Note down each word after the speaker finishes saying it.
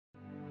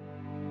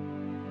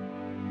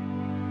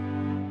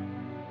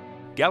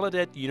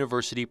Gallaudet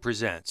University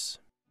presents.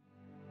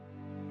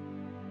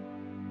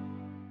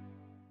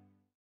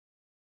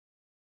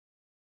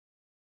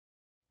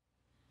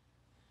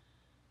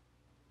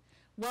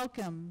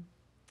 Welcome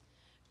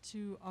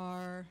to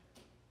our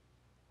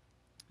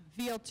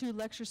VL2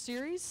 lecture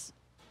series.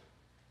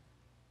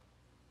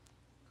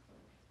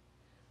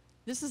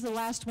 This is the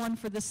last one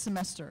for this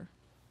semester.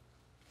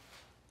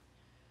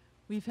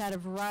 We've had a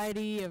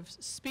variety of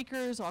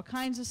speakers, all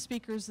kinds of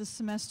speakers this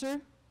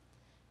semester,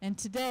 and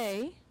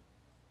today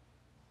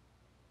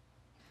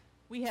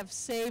we have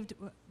saved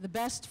the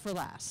best for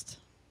last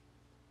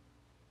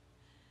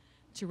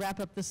to wrap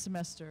up this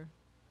semester.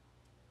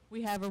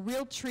 We have a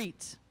real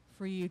treat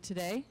for you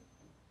today.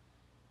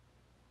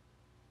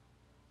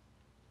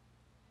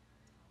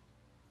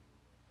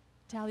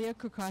 Tali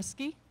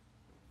Krakowsky.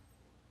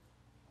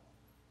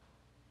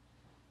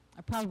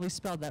 I probably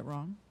spelled that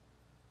wrong.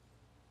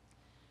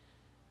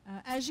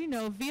 As you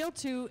know,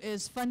 VL2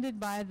 is funded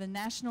by the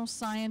National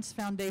Science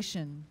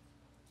Foundation.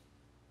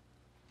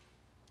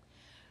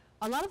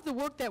 A lot of the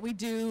work that we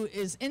do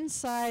is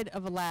inside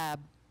of a lab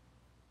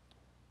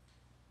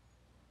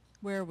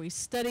where we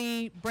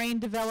study brain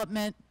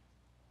development,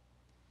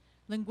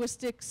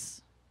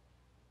 linguistics,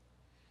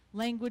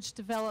 language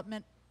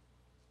development.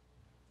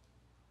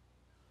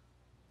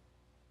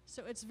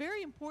 So it's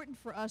very important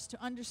for us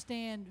to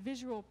understand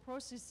visual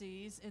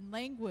processes in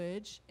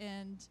language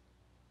and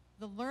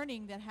the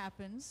learning that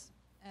happens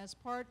as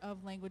part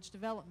of language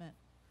development.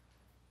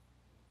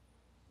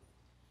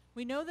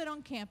 We know that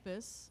on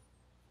campus,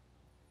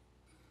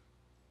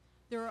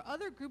 there are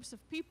other groups of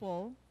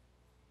people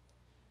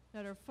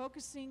that are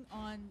focusing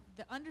on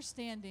the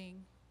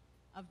understanding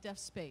of deaf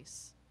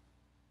space.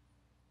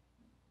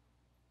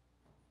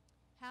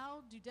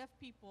 How do deaf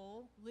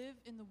people live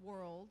in the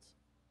world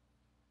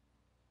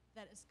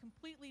that is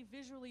completely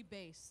visually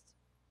based?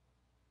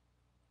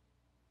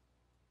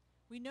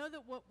 We know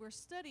that what we're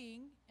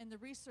studying in the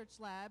research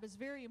lab is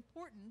very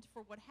important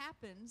for what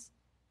happens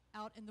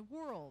out in the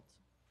world.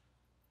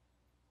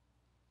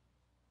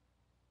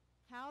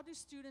 How do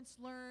students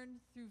learn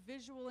through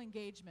visual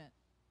engagement?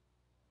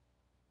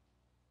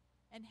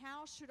 And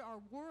how should our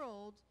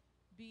world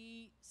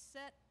be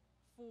set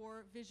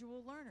for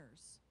visual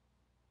learners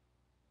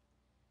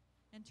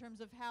in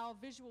terms of how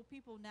visual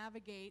people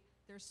navigate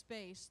their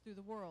space through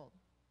the world?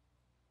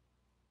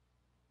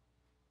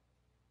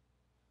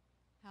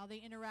 How they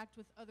interact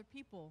with other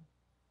people.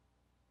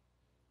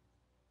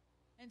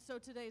 And so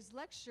today's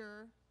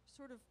lecture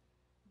sort of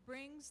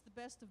brings the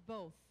best of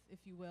both, if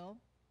you will.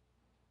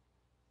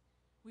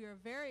 We are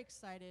very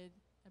excited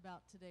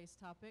about today's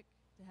topic,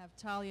 to have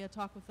Talia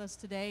talk with us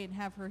today and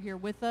have her here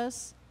with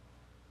us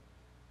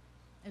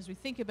as we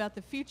think about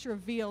the future of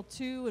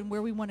VL2 and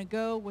where we want to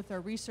go with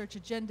our research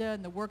agenda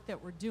and the work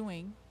that we're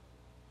doing.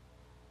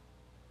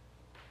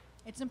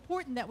 It's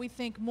important that we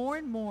think more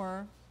and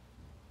more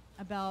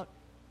about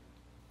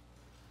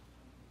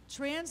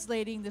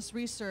translating this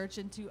research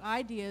into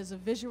ideas of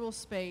visual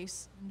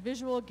space and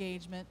visual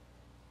engagement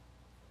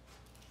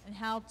and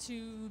how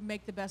to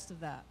make the best of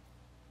that.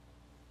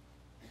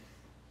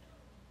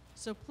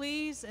 So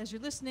please, as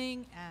you're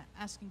listening,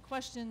 asking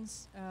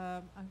questions,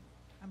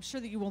 I'm sure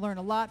that you will learn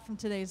a lot from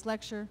today's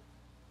lecture.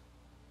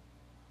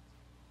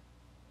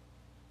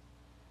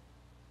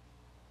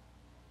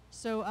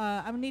 So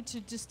I need to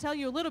just tell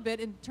you a little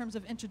bit in terms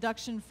of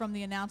introduction from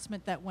the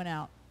announcement that went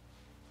out.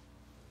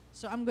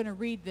 So I'm going to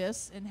read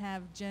this and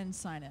have Jen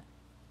sign it.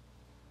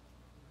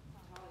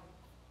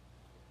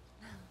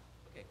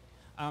 Okay.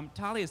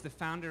 Tali is the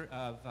founder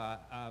of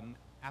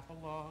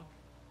Apologue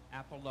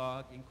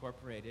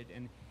Incorporated,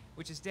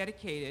 which is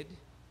dedicated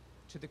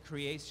to the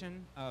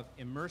creation of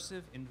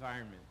immersive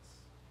environments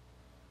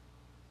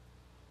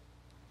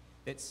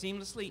that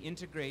seamlessly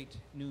integrate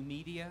new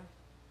media,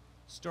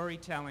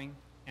 storytelling,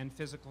 and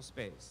physical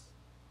space.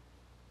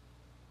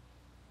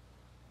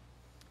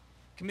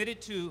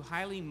 Committed to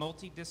highly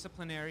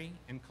multidisciplinary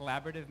and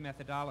collaborative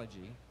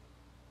methodology,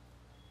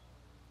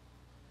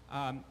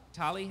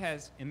 Tali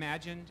has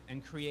imagined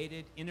and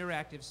created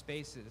interactive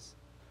spaces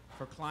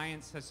for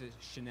clients such as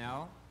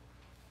Chanel,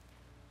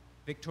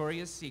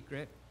 Victoria's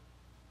Secret,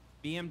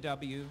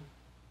 BMW,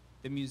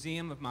 the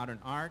Museum of Modern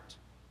Art,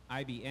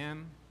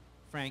 IBM,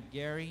 Frank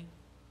Gehry,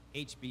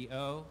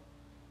 HBO,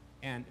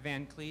 and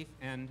Van Cleef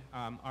and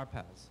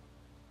Arpels.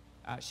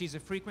 She's a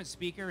frequent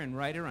speaker and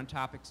writer on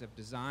topics of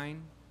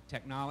design,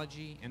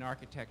 technology, and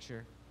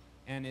architecture,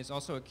 and is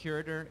also a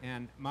curator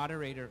and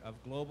moderator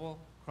of global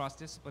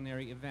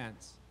cross-disciplinary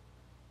events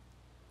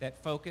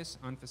that focus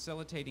on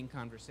facilitating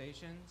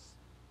conversations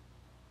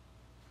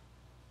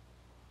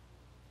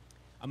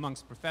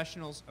amongst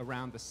professionals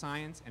around the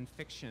science and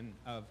fiction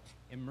of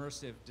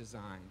immersive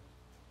design.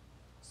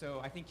 So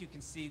I think you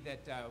can see that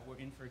we're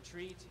in for a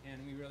treat,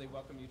 and we really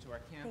welcome you to our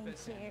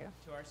campus and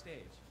to our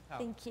stage.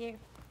 Thank you.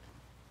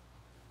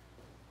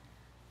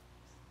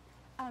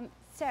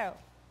 So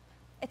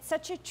it's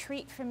such a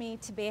treat for me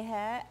to be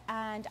here,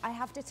 and I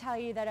have to tell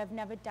you that I've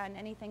never done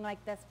anything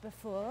like this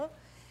before.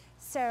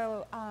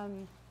 So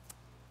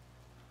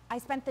I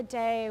spent the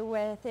day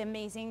with the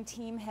amazing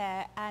team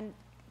here, and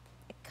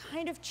it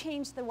kind of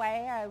changed the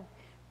way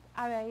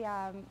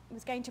I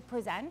was going to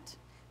present.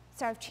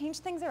 So I've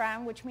changed things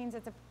around, which means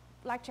it's a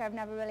lecture I've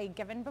never really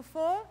given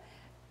before.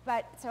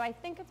 So I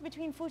think it's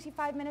between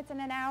 45 minutes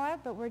and an hour,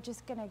 but we're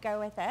just going to go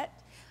with it.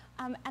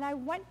 And I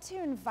want to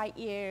invite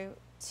you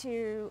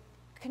to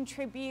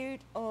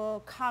contribute or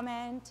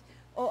comment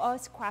or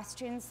ask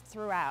questions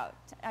throughout.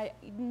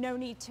 No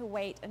need to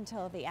wait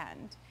until the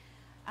end.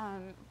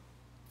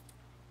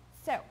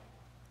 So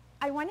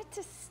I wanted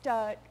to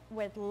start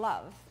with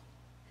love,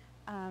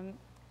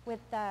 with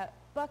the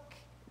book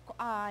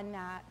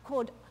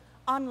called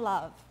On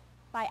Love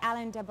by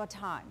Alain de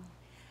Botton.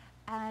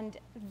 And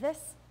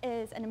this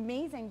is an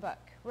amazing book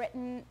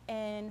written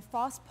in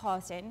first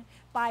person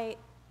by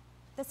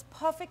this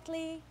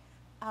perfectly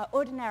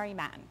ordinary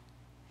man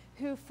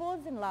who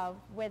falls in love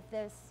with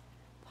this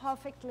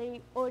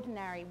perfectly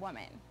ordinary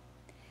woman.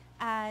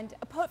 And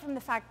apart from the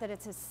fact that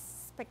it's a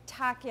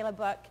spectacular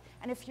book,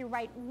 and if you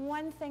write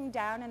one thing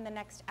down in the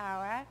next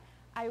hour,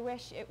 I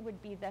wish it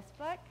would be this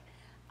book.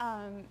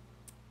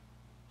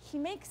 He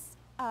makes,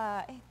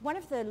 one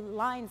of the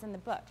lines in the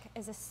book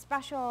is a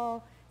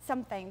special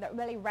something that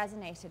really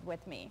resonated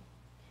with me.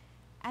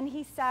 And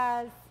he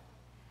says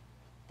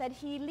that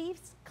he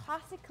leaves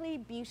classically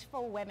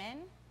beautiful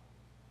women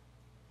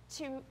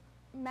to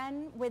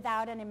men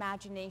without an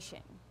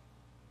imagination.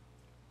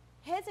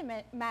 His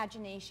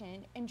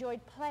imagination enjoyed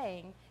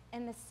playing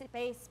in the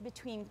space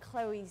between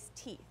Chloe's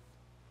teeth,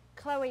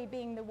 Chloe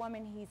being the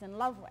woman he's in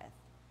love with.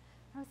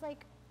 I was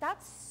like,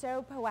 that's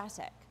so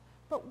poetic.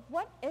 But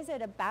what is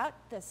it about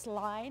this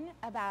line,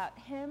 about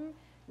him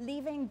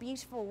leaving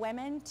beautiful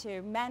women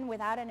to men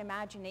without an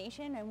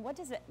imagination, and what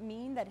does it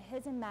mean that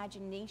his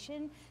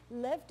imagination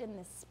lived in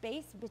the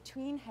space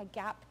between her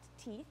gapped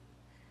teeth?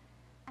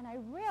 And I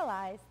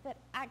realized that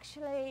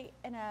actually,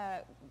 in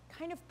a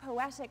kind of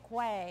poetic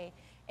way,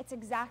 it's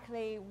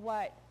exactly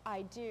what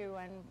I do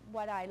and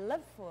what I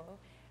live for,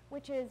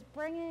 which is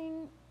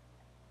bringing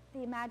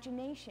the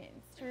imagination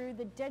through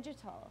the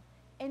digital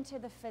into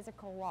the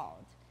physical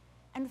world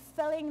and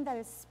filling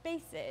those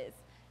spaces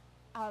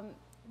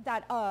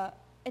that are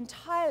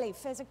entirely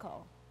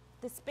physical,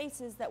 the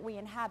spaces that we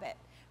inhabit,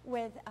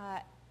 with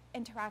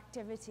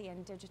interactivity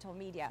and digital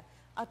media.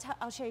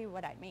 I'll show you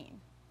what I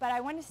mean. But I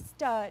want to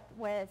start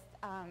with,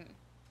 I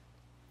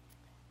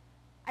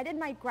did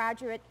my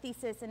graduate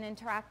thesis in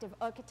interactive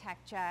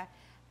architecture,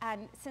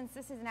 and since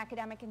this is an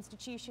academic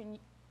institution,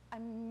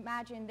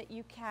 imagine that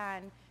you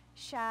can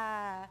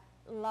share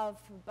love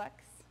for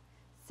books.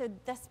 So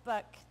this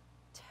book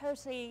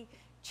totally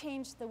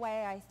changed the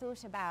way I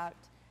thought about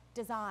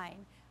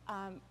design.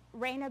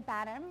 Rainer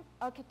Banham,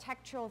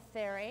 Architectural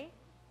Theory.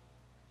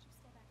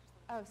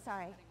 Oh,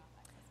 sorry.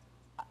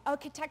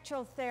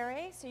 Architectural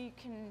Theory, so you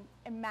can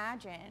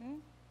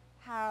imagine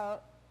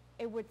how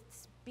it would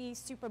be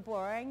super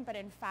boring, but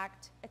in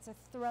fact, it's a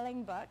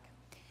thrilling book.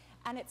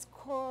 And it's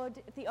called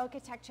The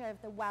Architecture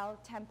of the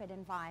Well-Tempered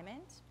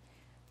Environment,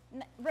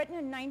 written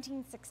in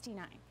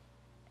 1969.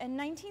 In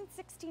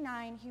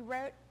 1969, he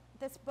wrote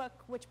this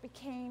book, which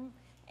became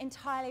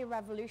entirely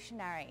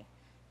revolutionary.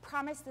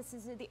 Promise this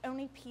is the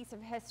only piece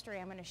of history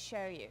I'm going to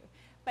show you.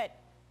 But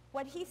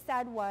what he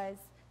said was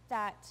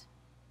that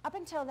up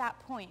until that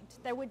point,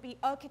 there would be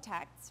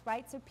architects,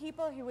 right? So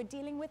people who were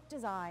dealing with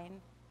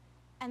design,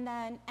 and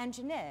then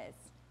engineers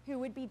who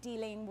would be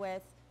dealing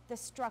with the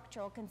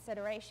structural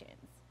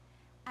considerations.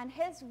 And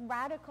his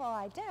radical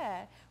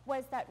idea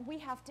was that we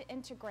have to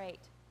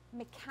integrate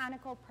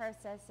mechanical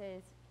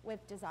processes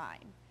with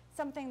design,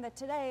 something that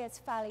today is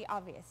fairly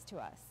obvious to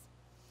us.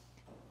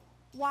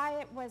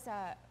 Why it was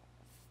a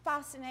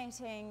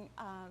fascinating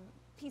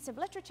piece of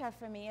literature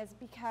for me is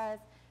because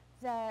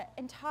the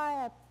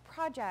entire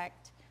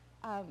project,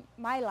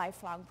 my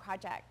lifelong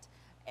project,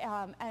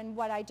 and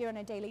what I do on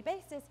a daily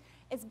basis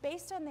is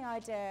based on the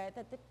idea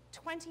that the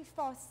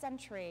 21st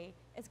century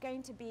is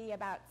going to be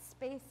about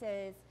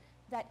spaces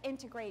that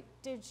integrate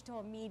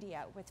digital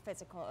media with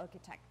physical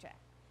architecture.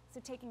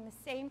 So taking the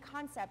same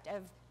concept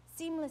of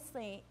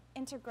seamlessly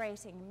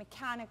integrating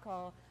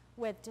mechanical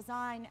with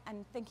design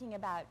and thinking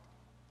about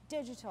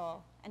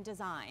digital and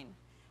design.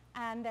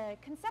 And the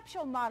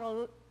conceptual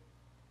model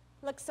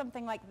looks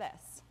something like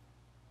this.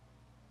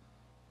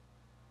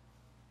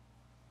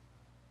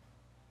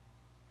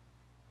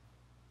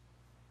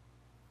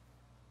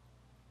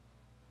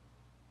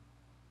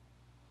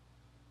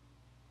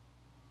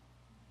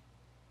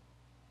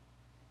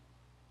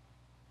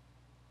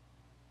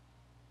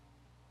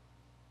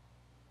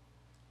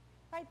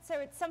 Right, so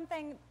it's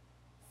something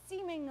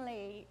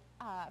seemingly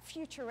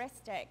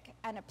futuristic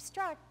and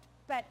abstract,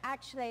 but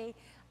actually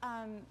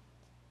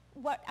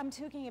what I'm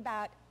talking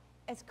about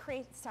is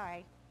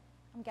sorry,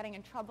 I'm getting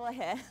in trouble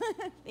here.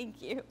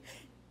 Thank you.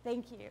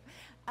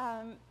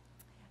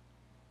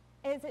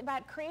 Is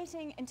about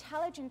creating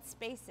intelligent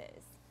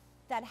spaces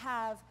that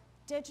have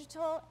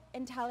digital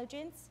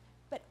intelligence,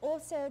 but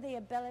also the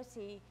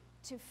ability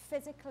to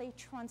physically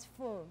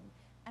transform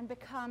and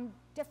become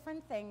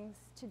different things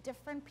to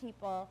different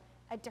people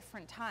at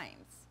different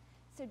times.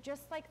 So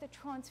just like the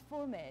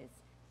Transformers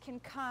can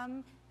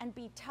come and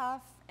be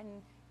tough and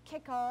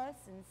kick ass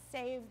and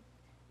save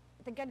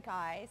the good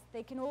guys,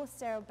 they can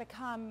also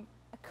become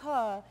a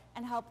car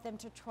and help them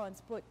to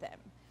transport them.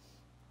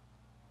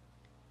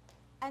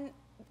 And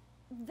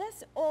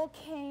this all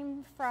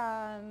came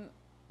from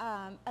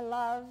a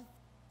love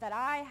that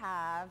I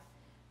have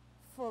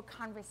for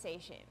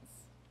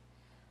conversations.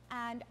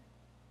 And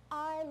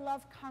I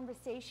love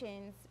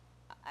conversations,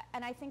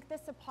 and I think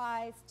this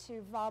applies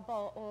to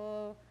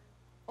verbal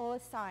or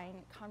sign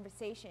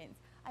conversations.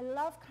 I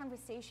love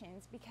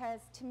conversations because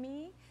to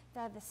me,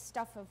 they're the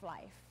stuff of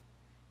life.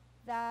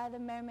 They're the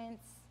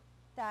moments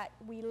that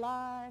we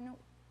learn,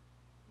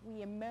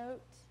 we emote,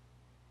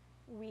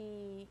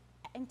 we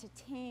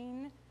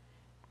entertain.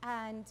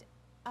 And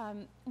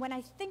when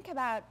I think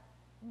about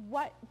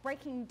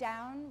breaking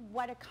down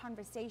what a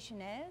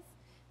conversation is,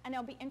 and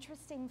it'll be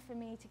interesting for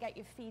me to get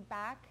your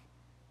feedback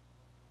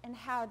and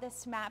how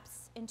this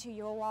maps into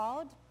your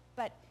world,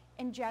 but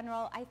in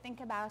general, I think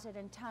about it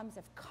in terms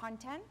of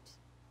content,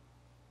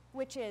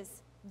 which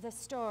is the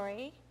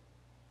story,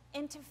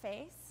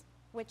 interface,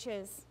 which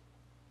is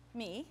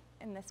me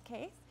in this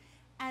case,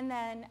 and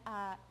then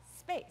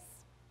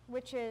space,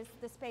 which is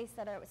the space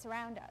that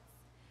surrounds us.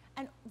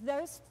 And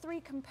those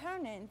three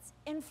components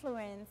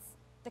influence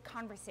the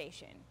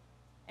conversation.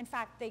 In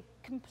fact, they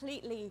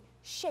completely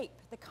shape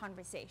the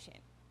conversation.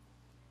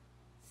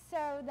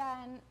 So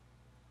then,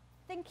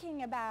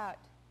 thinking about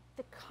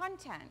the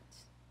content,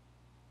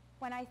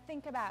 when I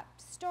think about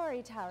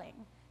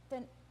storytelling,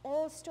 then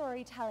all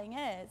storytelling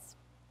is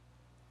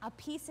are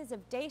pieces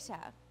of data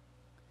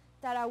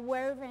that are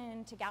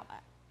woven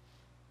together.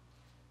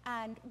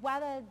 And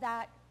whether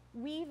that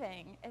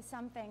weaving is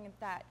something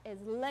that is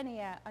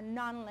linear or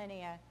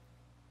non-linear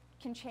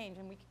can change,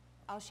 and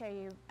I'll show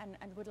you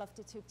and would love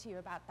to talk to you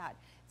about that.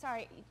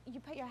 Sorry, you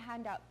put your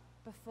hand up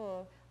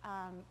before,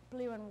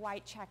 blue and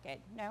white checkered,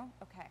 no?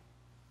 Okay.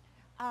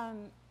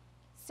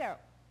 So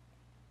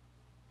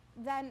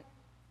then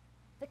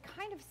the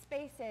kind of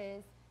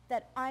spaces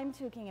that I'm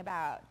talking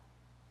about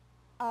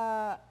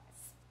are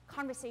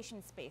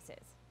conversation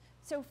spaces.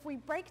 So if we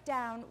break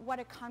down what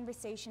a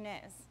conversation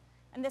is,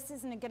 and this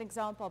isn't a good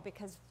example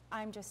because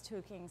I'm just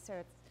talking, so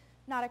it's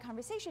not a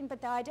conversation,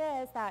 but the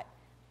idea is that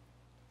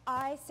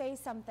I say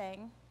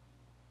something,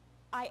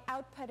 I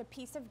output a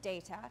piece of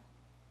data,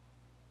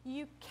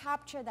 you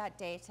capture that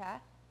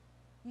data,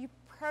 you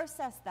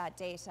process that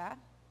data,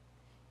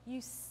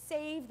 you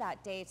save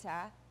that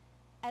data,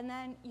 and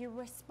then you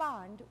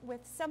respond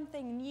with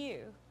something new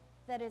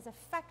that is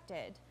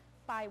affected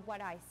by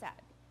what I said.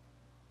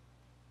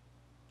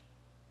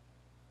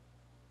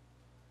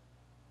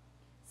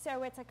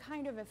 So it's a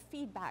kind of a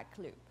feedback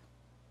loop.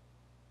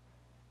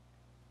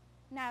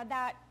 Now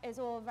that is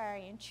all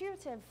very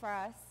intuitive for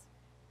us,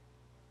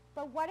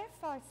 but what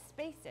if our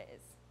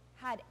spaces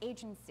had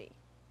agency?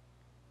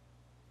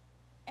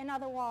 In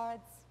other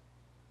words,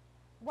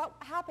 what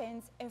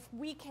happens if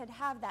we could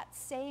have that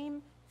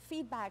same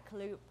feedback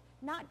loop,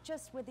 not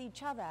just with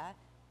each other,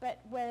 but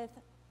with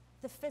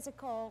the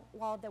physical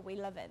world that we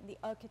live in, the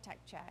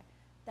architecture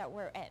that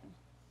we're in?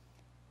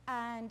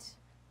 And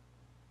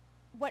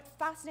what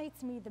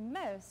fascinates me the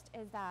most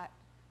is that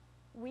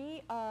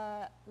we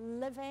are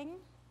living,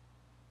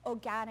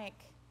 organic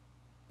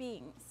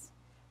beings,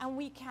 and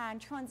we can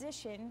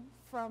transition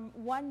from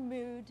one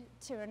mood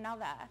to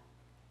another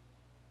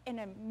in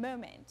a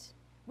moment.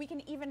 We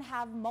can even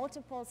have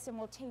multiple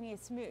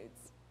simultaneous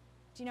moods.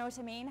 Do you know what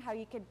I mean? How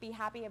you could be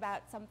happy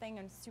about something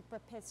and super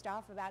pissed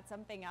off about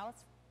something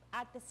else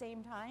at the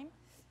same time.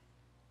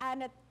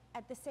 And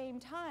at the same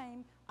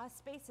time, our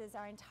spaces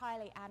are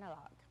entirely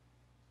analog.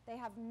 They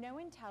have no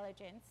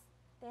intelligence.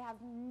 They have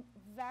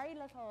very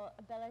little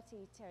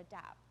ability to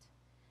adapt.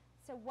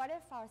 So what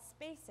if our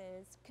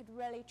spaces could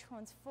really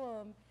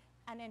transform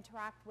and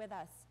interact with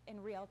us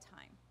in real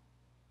time?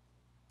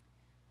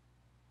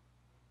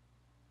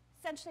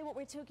 Essentially what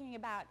we're talking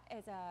about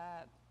is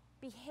a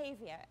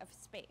behavior of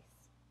space.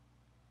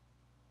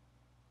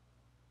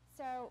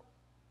 So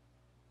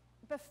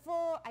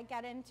before I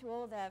get into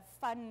all the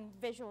fun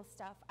visual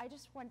stuff, I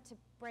just want to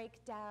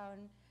break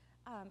down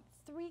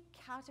three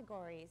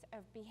categories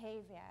of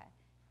behavior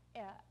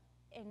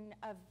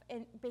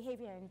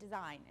behavior in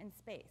design in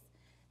space.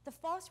 The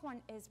first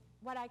one is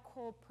what I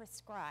call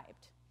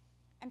prescribed.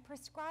 And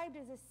prescribed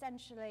is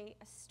essentially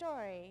a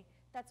story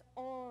that's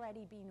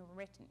already been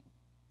written.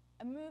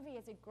 A movie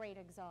is a great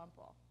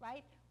example,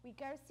 right? We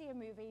go see a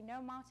movie,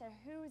 no matter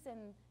who's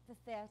in the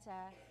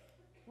theater,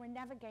 we're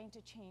never going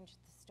to change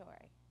the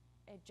story.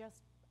 It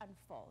just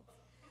unfolds.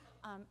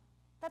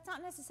 That's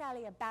not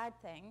necessarily a bad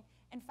thing.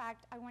 In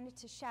fact, I wanted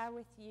to share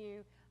with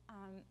you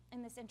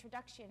in this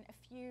introduction a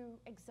few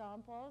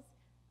examples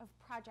of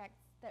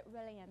projects that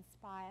really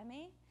inspire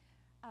me.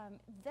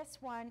 This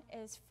one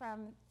is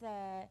from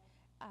the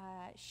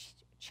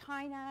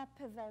China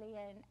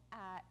Pavilion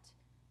at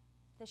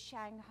the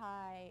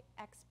Shanghai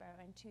Expo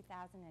in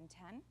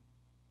 2010.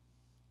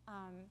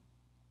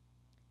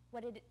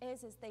 What it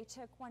is they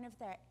took one of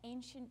their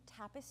ancient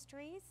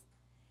tapestries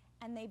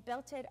and they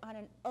built it on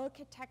an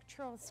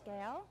architectural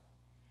scale,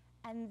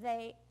 and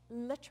they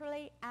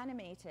literally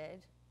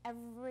animated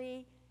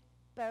every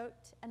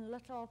boat and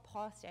little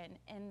person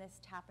in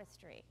this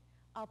tapestry.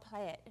 I'll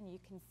play it and you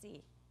can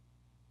see.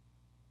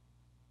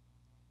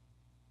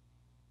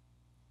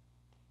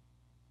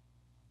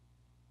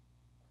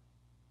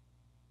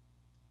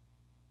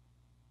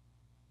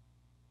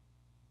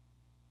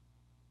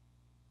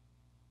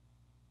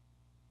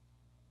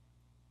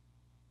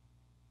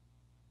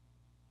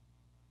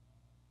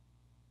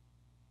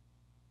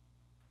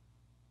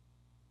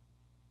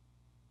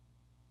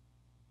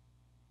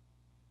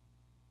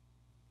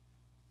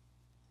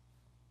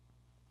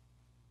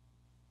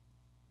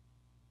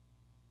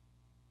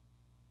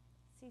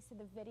 See, so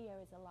the video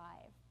is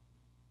alive.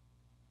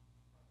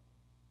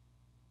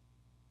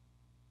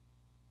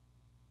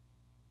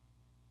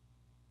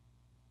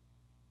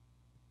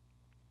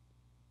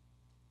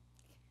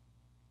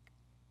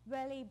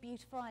 Really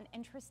beautiful and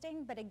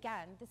interesting, but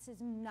again, this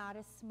is not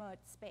a smart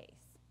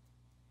space.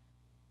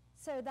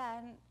 So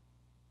then,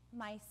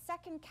 my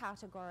second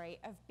category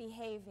of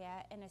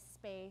behavior in a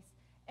space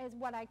is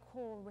what I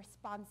call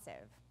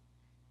responsive.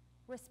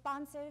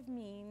 Responsive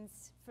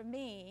means, for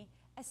me,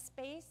 a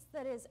space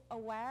that is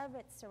aware of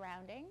its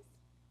surroundings,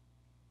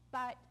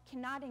 but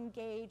cannot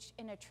engage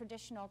in a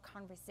traditional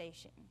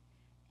conversation.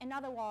 In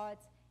other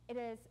words, it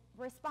is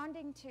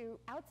responding to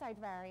outside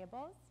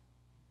variables,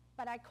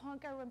 but I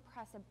can't go and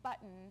press a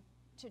button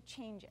to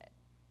change it.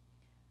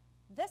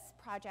 This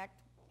project,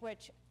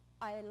 which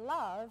I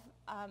love,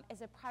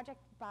 is a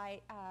project by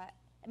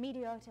a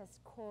media artist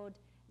called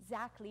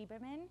Zach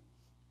Lieberman,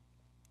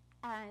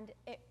 and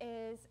it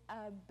is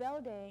a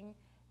building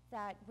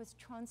that was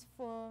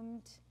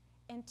transformed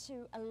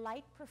into a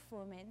light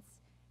performance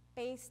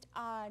based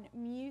on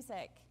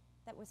music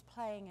that was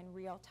playing in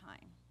real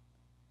time.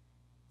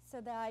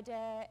 So the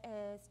idea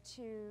is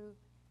to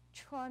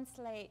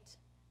translate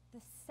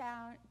the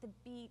sound, the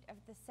beat of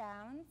the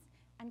sounds,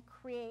 and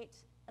create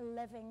a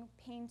living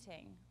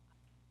painting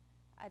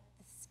at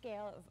the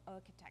scale of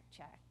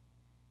architecture,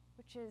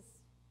 which is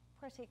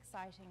pretty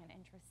exciting and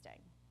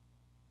interesting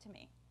to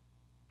me.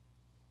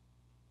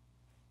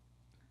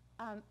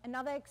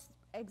 Another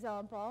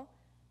example,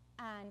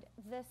 and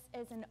this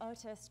is an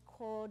artist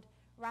called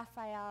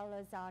Raphael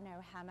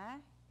Lozano Hammer,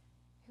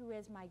 who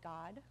is my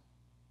god.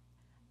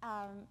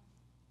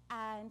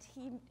 And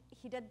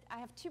he did, I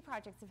have two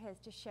projects of his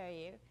to show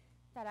you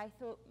that I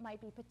thought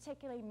might be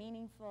particularly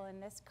meaningful in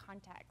this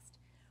context.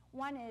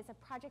 One is a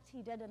project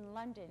he did in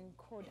London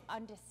called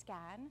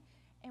Underscan,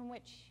 in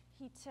which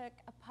he took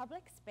a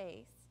public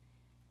space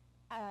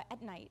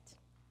at night,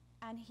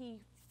 and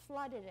he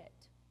flooded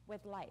it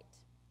with light,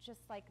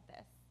 just like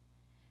this.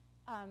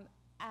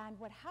 And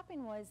what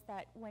happened was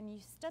that when you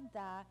stood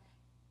there,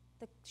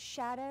 the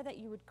shadow that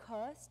you would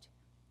cast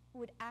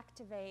would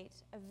activate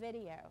a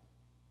video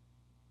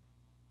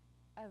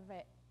of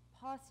a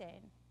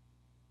person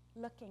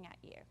looking at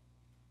you.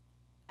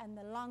 And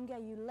the longer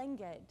you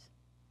lingered,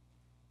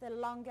 the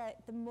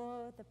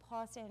more the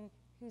person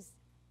who's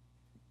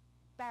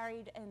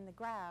buried in the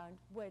ground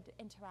would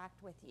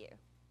interact with you.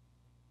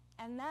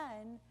 And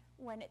then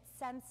when it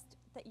sensed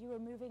that you were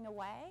moving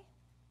away,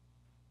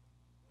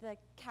 the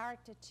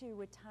character too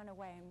would turn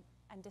away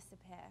and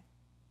disappear.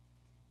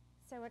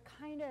 So a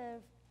kind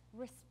of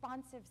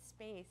responsive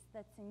space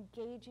that's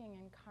engaging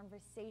in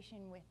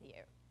conversation with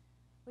you,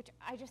 which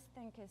I just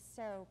think is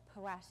so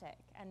poetic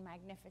and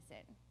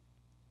magnificent.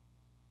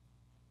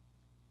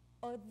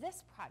 Or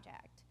this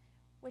project,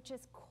 which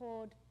is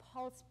called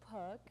Pulse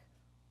Perk,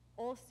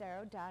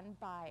 also done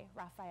by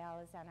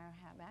Raphael Lozano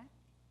Hammer.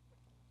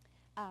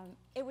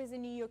 It was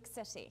in New York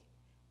City,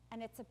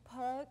 and it's a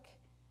perk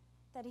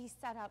that he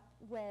set up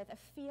with a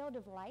field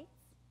of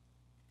lights,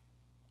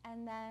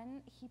 and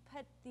then he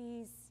put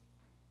these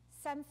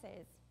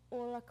sensors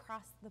all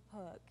across the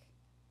perk.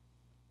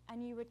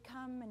 And you would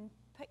come and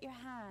put your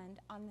hand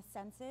on the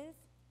sensors,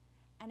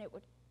 and it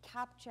would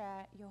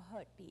capture your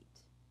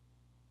heartbeat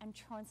and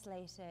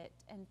translate it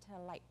into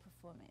light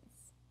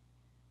performance,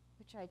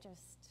 which I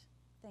just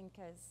think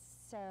is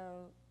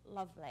so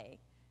lovely,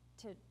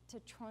 to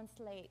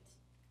translate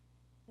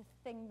the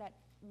thing that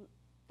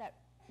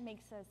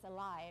makes us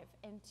alive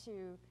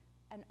into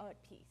an art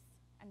piece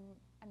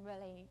and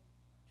really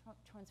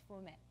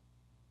transform it.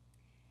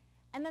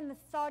 And then the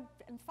third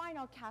and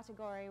final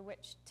category,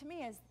 which to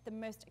me is the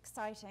most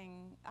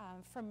exciting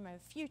from a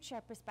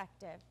future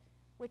perspective,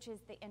 which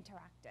is the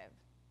interactive.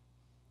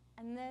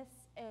 And this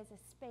is a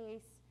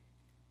space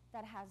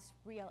that has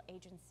real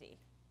agency.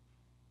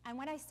 And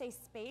when I say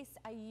space,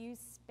 I use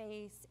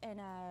space in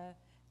a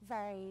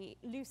very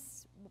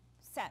loose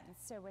sense.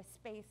 So a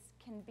space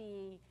can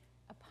be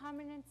a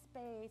permanent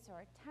space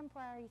or a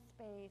temporary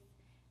space.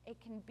 It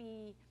can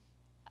be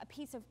a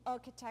piece of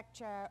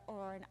architecture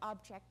or an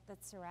object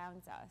that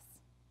surrounds us.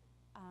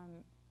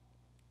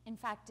 In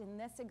fact, in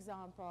this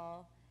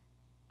example,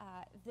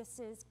 this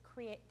is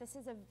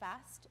a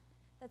vest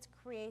that's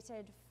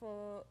created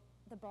for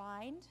the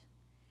blind.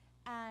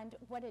 And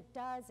what it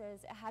does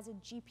is it has a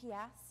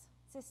GPS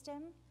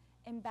system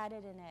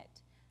embedded in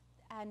it.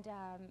 And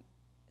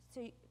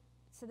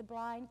so the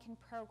blind can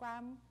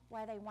program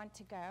where they want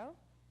to go.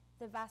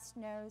 The vest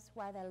knows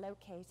where they're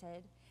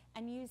located.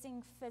 And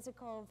using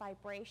physical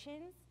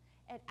vibrations,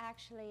 it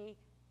actually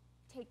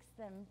takes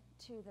them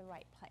to the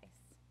right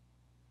place,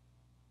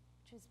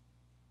 which is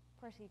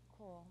pretty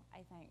cool,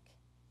 I think.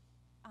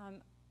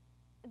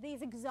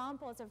 These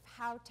examples of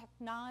how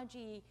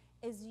technology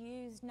is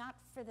used not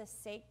for the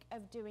sake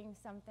of doing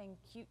something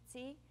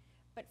cutesy,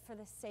 but for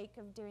the sake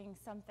of doing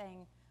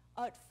something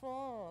artful,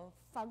 or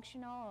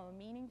functional, or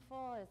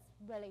meaningful is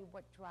really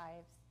what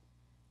drives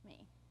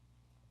me.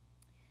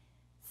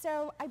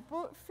 So I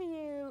brought for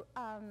you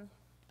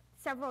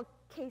several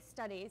case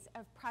studies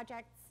of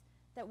projects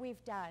that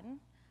we've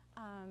done.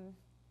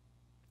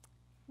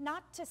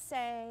 Not to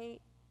say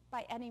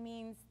by any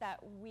means that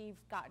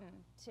we've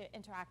gotten to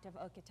interactive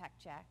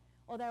architecture,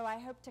 although I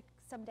hope to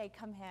someday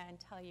come here and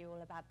tell you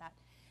all about that.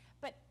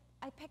 But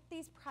I picked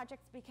these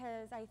projects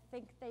because I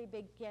think they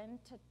begin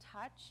to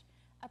touch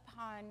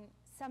upon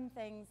some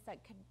things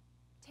that could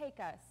take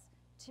us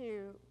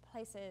to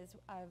places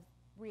of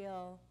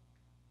real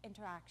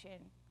interaction.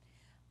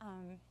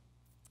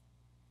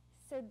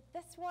 So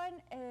this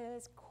one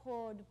is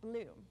called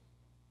Bloom.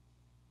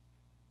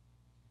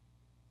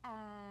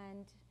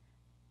 And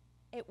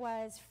it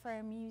was for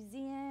a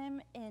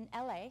museum in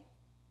LA,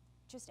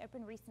 just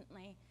opened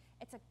recently.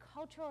 It's a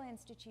cultural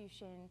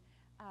institution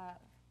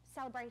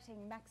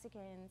celebrating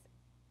Mexicans,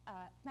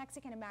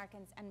 Mexican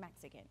Americans and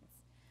Mexicans.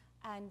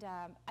 And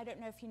I don't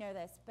know if you know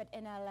this, but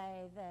in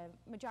LA, the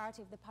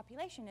majority of the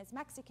population is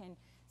Mexican.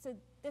 So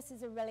this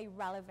is a really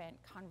relevant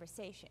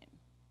conversation.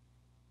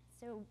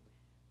 So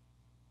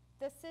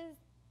this is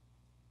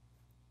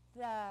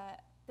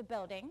the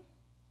building,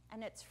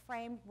 and it's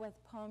framed with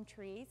palm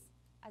trees,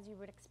 as you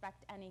would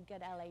expect any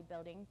good LA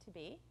building to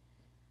be.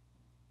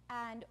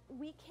 And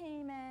we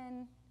came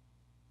in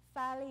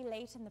fairly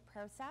late in the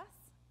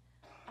process.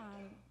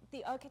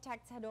 The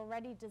architects had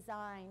already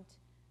designed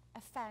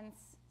a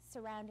fence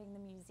surrounding the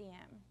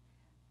museum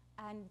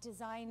and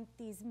designed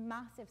these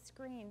massive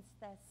screens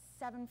that's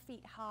 7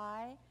 feet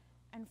high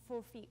and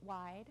 4 feet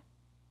wide.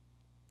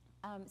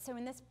 So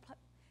in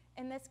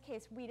this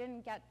case, we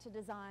didn't get to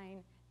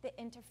design the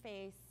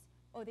interface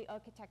or the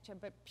architecture,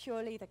 but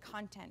purely the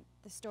content,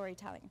 the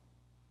storytelling.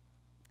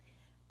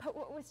 But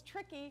what was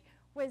tricky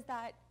was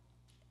that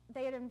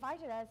they had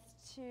invited us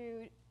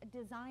to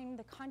design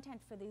the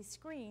content for these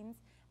screens,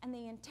 and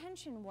the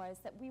intention was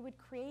that we would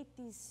create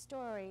these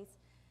stories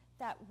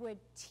that would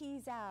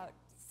tease out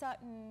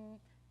certain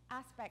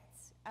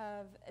aspects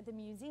of the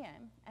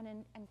museum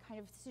and kind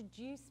of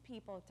seduce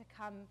people to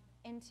come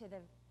into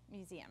the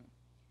museum.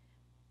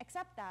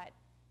 Except that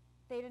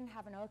they didn't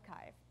have an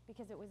archive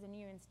because it was a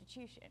new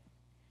institution.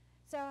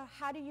 So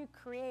how do you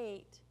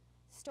create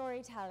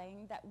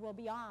storytelling that will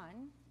be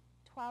on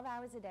 12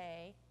 hours a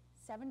day,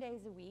 7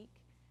 days a week,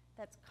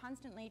 that's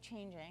constantly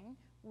changing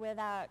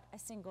without a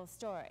single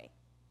story?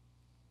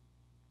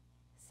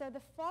 So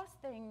the first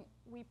thing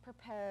we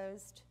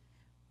proposed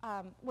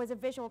was a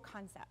visual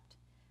concept.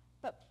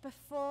 But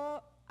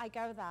before I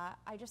go there,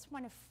 I just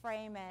want to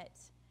frame it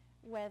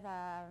with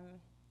a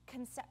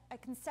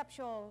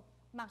conceptual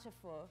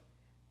metaphor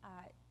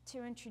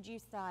to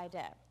introduce the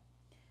idea.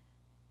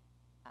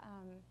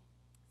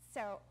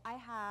 So I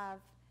have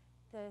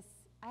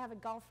a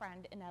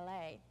girlfriend in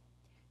LA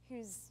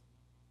who's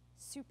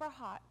super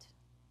hot.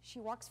 She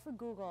works for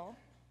Google.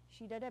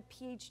 She did a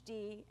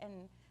PhD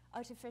in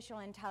artificial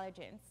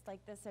intelligence,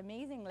 like this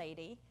amazing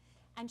lady,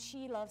 and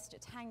she loves to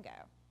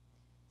tango.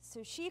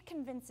 So she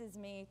convinces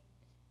me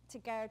to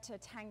go to a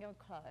tango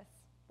class,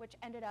 which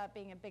ended up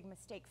being a big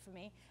mistake for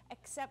me,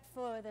 except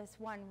for this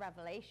one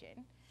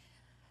revelation.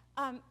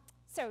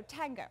 So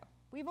tango.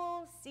 We've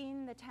all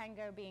seen the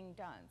tango being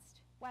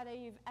danced. Whether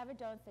you've ever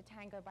danced the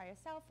tango by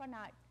yourself or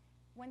not,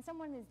 when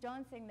someone is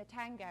dancing the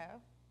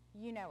tango,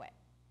 you know it.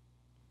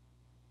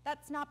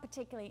 That's not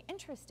particularly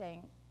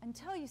interesting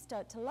until you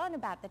start to learn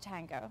about the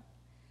tango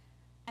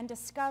and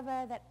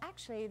discover that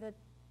actually the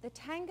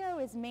tango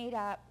is made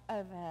up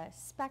of a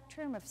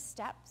spectrum of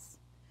steps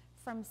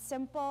from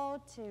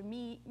simple to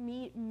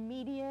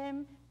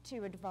medium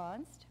to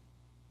advanced.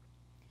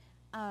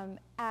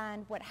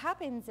 And what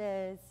happens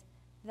is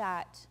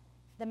that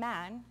the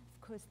man,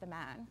 of course the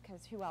man,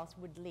 because who else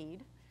would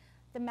lead,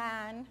 the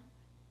man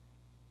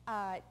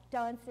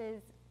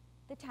dances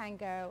the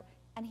tango,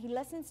 and he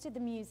listens to the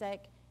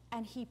music,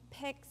 and he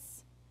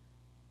picks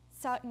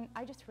certain,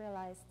 I just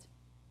realized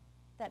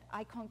that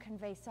I can't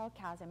convey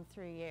sarcasm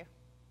through you.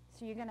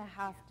 So you're gonna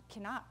have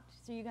to,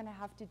 so you're gonna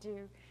have to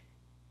do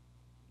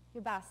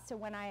your best. So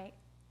when I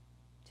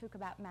talk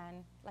about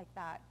men like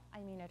that,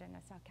 I mean it in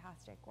a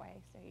sarcastic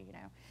way, so you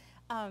know.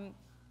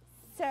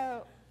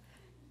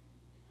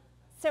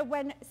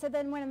 So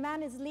then when a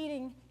man is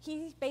leading,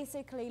 he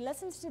basically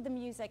listens to the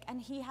music,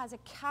 and he has a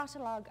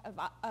catalog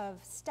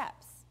of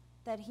steps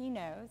that he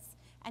knows,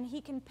 and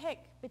he can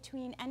pick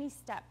between any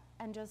step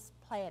and just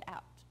play it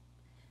out.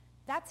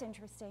 That's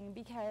interesting,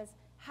 because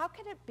how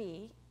could it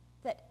be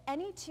that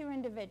any two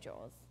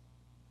individuals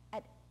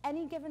at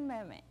any given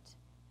moment,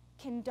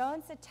 can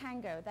dance a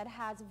tango that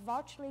has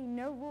virtually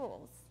no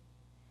rules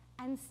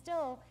and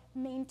still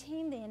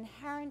maintain the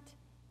inherent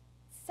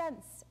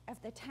sense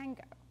of the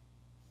tango.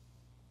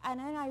 And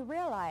then I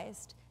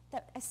realized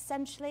that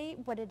essentially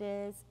what it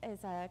is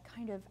a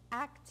kind of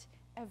act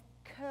of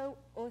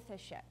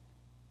co-authorship.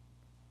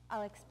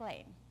 I'll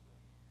explain.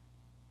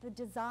 The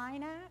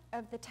designer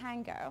of the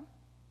tango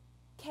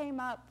came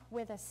up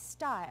with a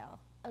style,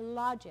 a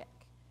logic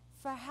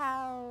for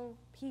how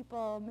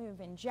people move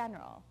in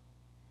general.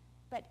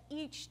 But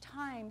each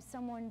time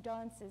someone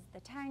dances the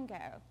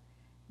tango,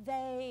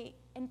 they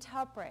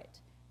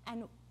interpret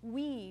and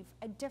weave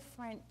a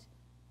different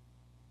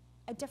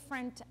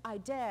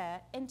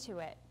idea into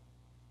it.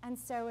 And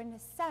so in a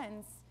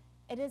sense,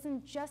 it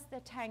isn't just the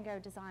tango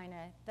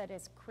designer that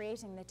is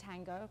creating the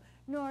tango,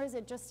 nor is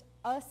it just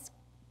us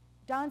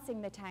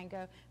dancing the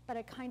tango, but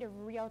a kind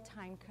of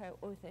real-time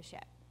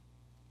co-authorship.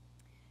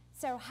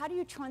 So how do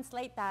you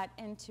translate that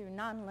into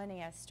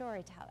nonlinear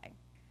storytelling?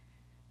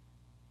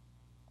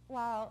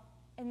 Well,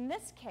 in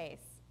this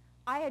case,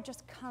 I had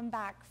just come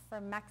back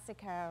from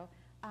Mexico.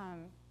 I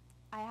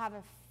have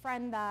a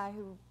friend there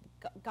who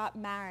got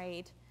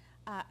married.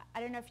 I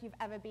don't know if you've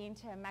ever been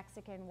to a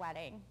Mexican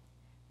wedding,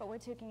 but we're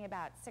talking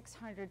about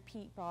 600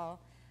 people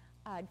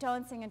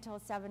dancing until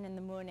 7 in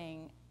the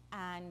morning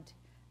and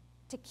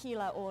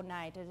tequila all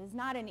night. It is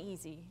not an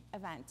easy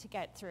event to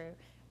get through.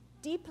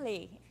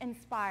 Deeply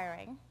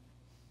inspiring.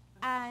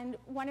 And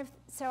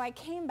so I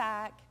came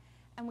back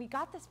and we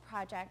got this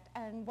project,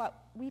 and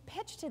what we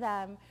pitched to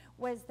them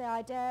was the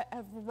idea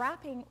of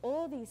wrapping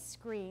all these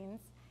screens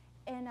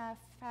in a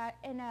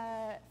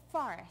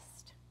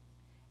forest,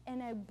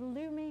 in a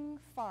blooming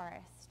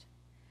forest.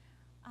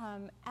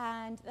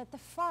 And that the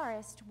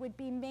forest would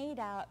be made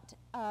out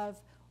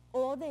of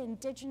all the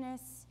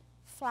indigenous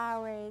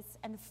flowers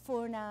and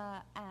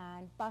fauna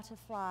and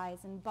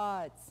butterflies and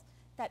birds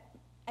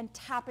and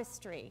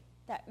tapestry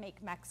that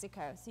make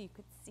Mexico, so you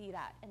could see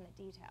that in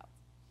the details.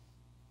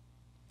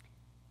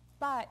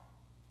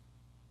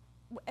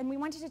 And we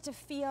wanted it to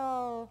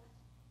feel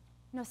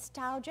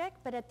nostalgic,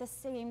 but at the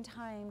same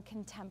time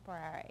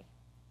contemporary.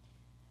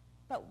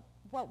 But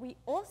what we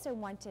also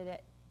wanted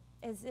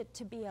it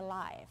to be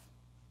alive,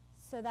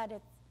 so that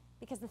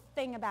because the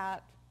thing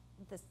about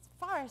this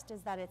forest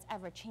is that it's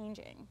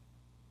ever-changing.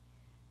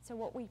 So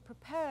what we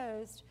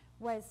proposed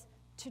was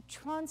to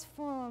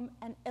transform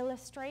an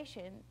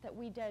illustration that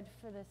we did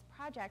for this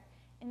project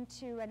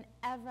into an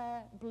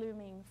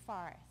ever-blooming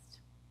forest.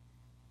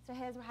 So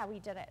here's how we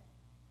did it.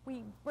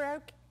 We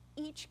broke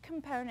each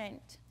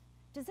component.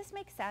 Does this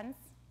make sense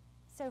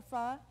so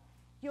far?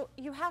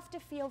 You have to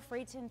feel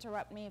free to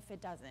interrupt me if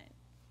it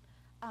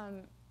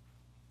doesn't.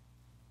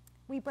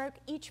 We broke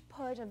each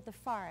part of the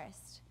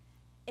forest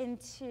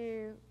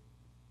into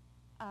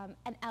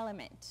an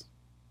element.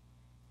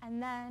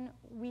 And then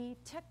we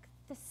took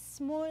the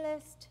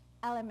smallest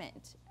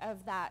element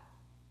of that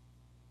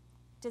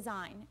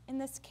design, in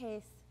this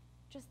case,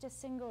 just a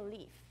single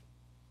leaf.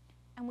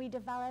 And we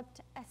developed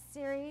a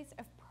series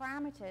of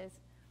parameters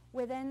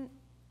within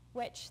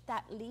which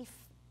that leaf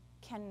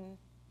can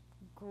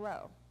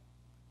grow,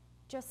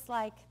 just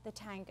like the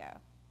tango.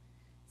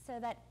 So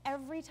that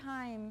every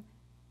time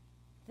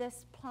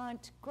this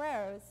plant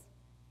grows,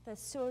 the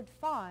sword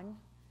fawn,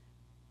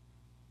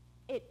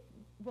 it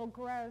will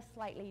grow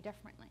slightly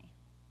differently.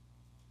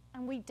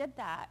 And we did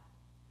that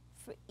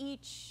for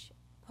each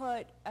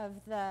part of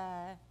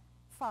the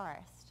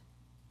forest.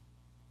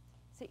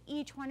 So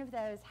each one of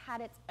those had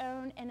its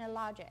own inner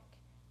logic,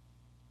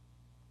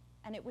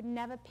 and it would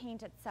never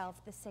paint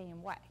itself the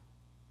same way.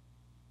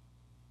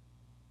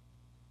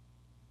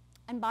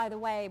 And by the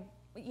way,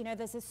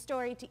 there's a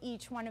story to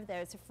each one of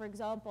those. So for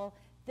example,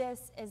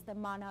 this is the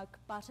monarch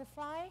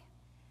butterfly,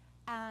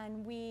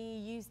 and we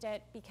used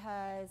it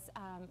because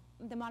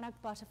the monarch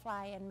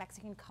butterfly in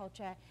Mexican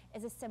culture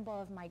is a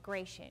symbol of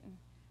migration,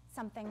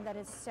 something that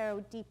is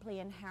so deeply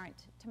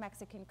inherent to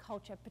Mexican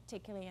culture,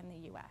 particularly in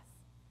the US.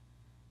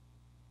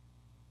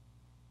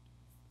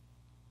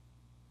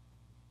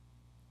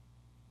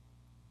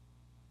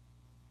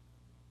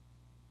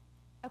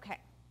 Okay,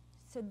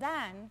 so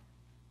then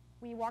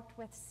we worked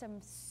with some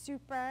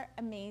super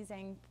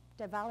amazing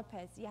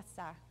developers, yes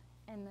sir,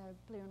 in the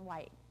blue and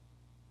white.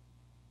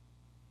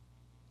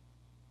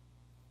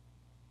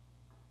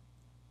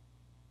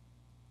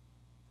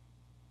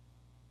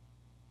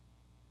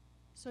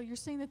 So you're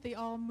saying that they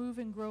all move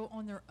and grow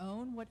on their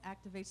own? What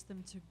activates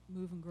them to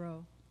move and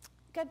grow?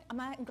 Good,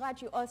 I'm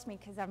glad you asked me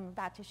because I'm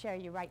about to show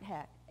you right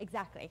here.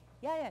 Exactly.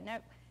 No,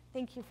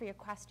 thank you for your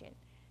question.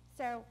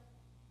 So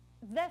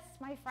this,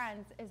 my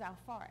friends, is our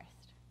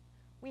forest.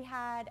 We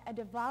had a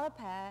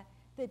developer,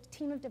 the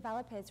team of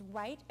developers,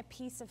 write a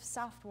piece of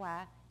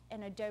software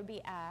in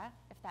Adobe Air,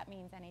 if that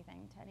means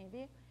anything to any of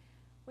you,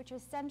 which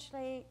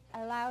essentially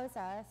allows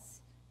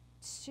us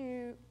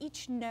to,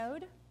 each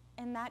node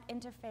in that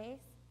interface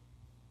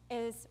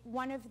is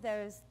one of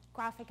those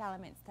graphic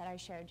elements that I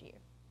showed you.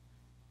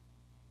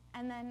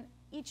 And then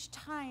each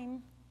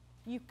time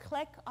you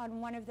click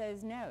on one of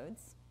those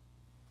nodes,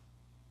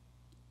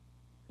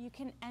 you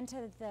can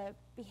enter the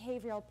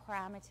behavioral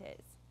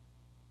parameters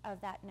of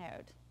that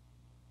node.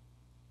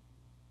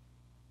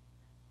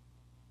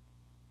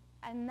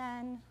 And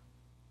then,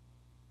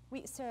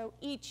 so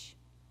each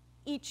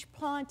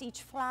plant,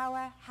 each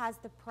flower has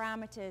the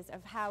parameters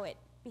of how it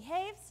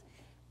behaves,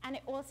 and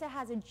it also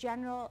has a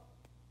general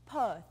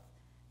path,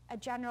 a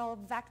general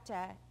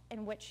vector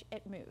in which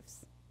it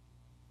moves.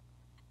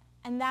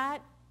 And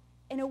that,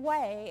 in a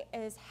way,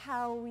 is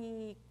how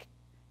we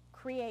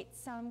create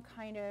some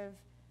kind of,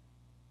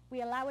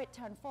 we allow it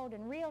to unfold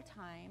in real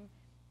time,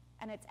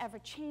 and it's ever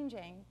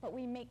changing, but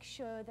we make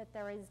sure that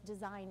there is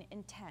design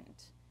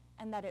intent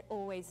and that it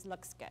always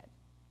looks good.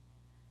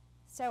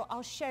 So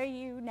I'll show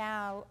you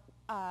now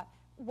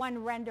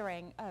one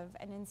rendering of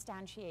an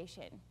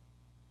instantiation.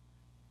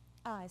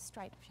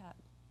 Stripe shot.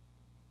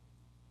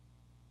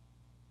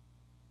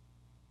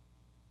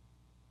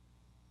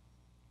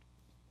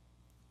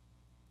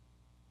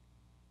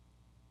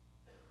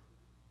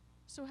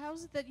 So how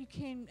is it that you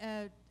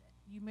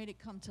you made it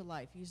come to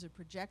life? You use a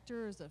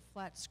projector, is it a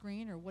flat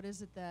screen, or what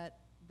is it that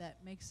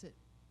makes it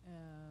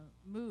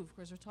move?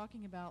 Because we're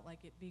talking about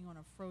like it being on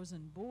a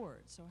frozen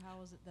board. So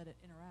how is it that it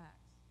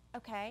interacts?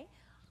 Okay,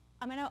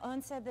 I'm going to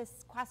answer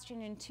this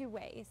question in two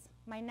ways.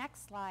 My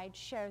next slide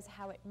shows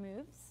how it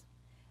moves,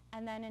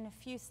 and then in a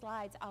few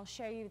slides I'll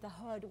show you the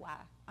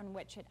hardware on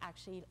which it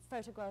actually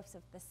photographs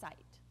of the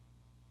site.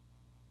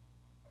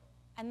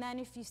 And then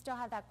if you still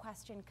have that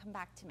question, come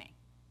back to me.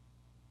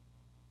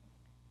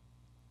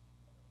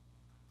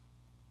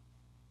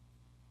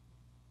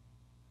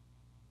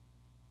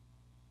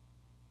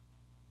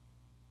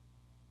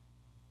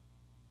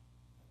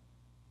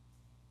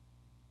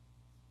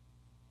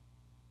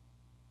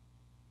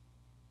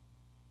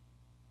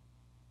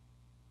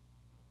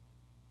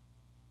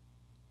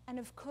 And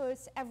of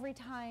course, every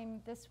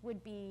time this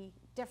would be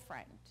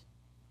different.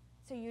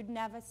 So you'd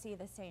never see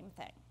the same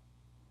thing.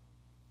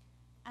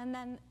 And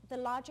then the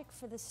logic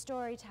for the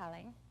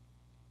storytelling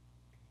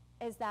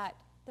is that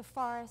the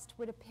forest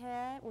would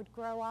appear, would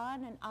grow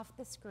on and off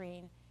the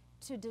screen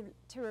to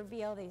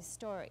reveal these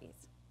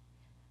stories.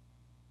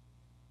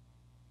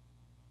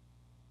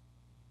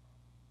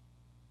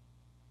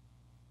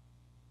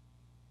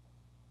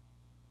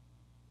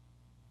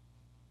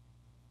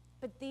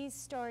 But these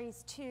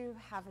stories, too,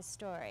 have a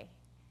story.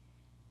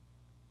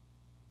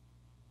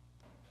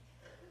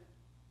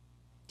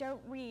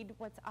 Don't read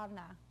what's on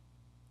there.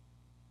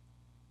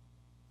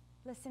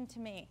 Listen to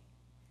me.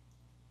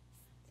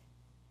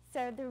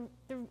 So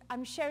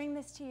I'm showing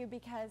this to you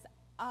because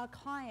our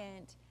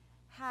client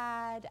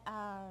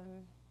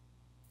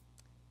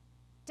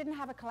didn't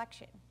have a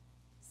collection.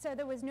 So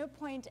there was no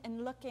point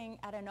in looking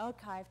at an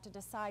archive to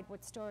decide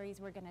what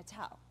stories we're going to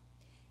tell.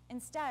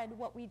 Instead,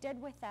 what we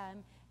did with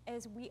them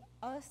is we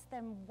asked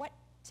them what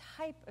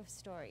type of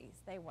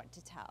stories they want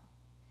to tell.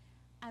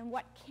 And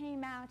what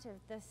came out of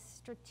this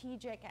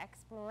strategic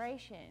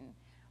exploration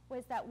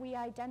was that we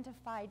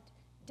identified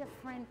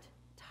different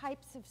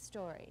types of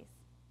stories.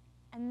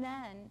 And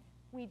then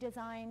we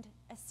designed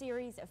a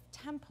series of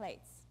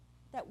templates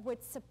that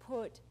would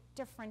support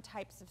different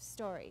types of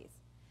stories.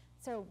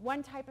 So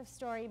one type of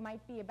story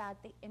might be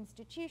about the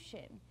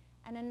institution,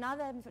 and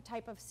another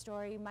type of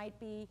story might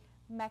be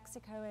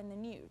Mexico in the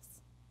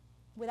news.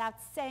 Without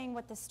saying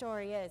what the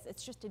story is,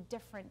 it's just a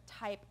different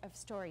type of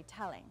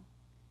storytelling.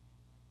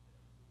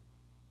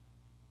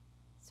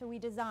 So we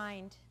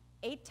designed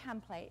 8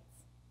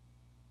 templates.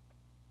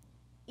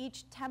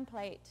 Each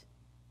template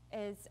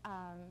is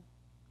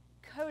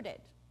coded,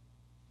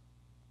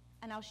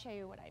 and I'll show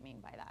you what I mean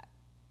by that.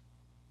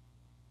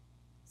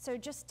 So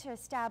just to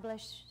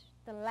establish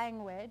the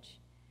language,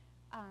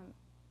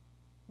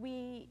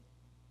 we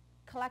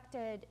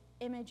collected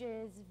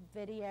images,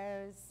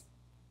 videos,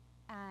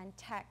 and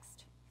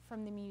text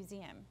from the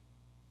museum.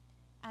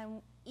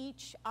 And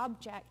each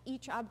object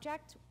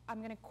I'm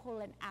going to call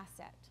an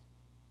asset.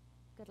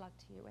 Good luck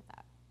to you with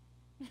that.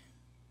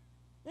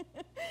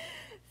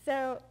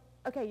 So,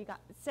 okay, you got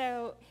it.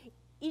 So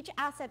each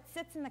asset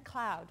sits in the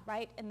cloud,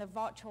 right, in the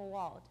virtual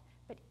world,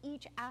 but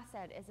each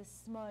asset is a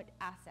smart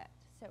asset.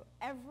 So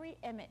every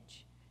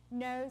image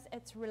knows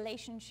its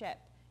relationship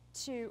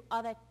to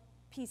other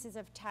pieces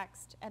of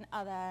text and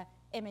other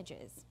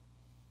images.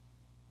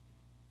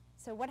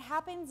 So what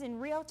happens in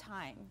real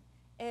time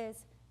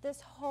is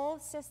this whole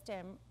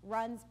system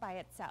runs by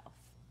itself.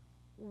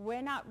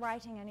 We're not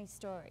writing any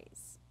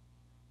stories.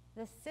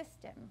 The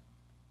system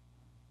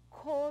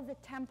calls a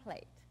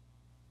template.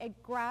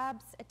 It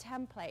grabs a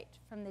template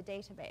from the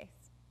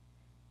database.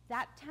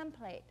 That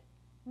template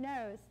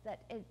knows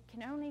that it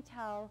can only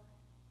tell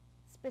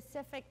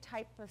specific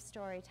type of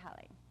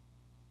storytelling.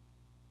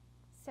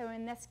 So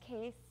in this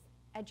case,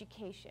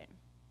 education.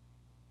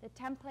 The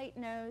template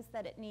knows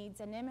that it needs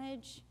an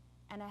image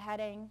and a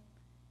heading,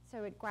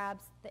 so it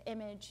grabs the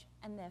image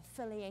and the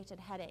affiliated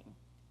heading.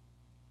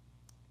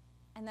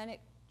 And then it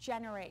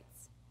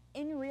generates,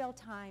 in real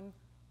time,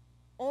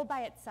 all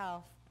by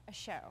itself, a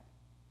show.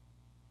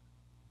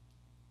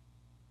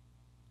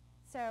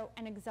 So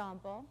an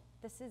example,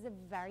 this is a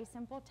very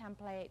simple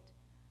template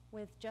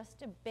with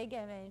just a big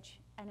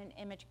image and an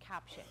image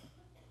caption.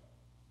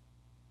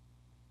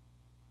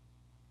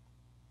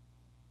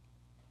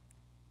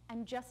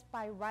 And just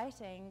by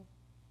writing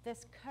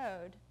this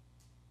code,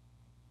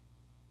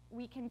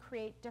 we can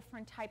create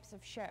different types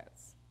of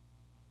shows.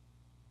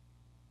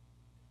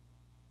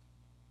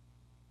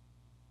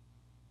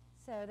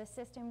 So the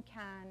system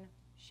can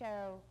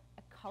show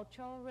a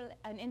cultural,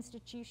 an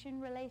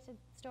institution-related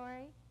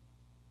story,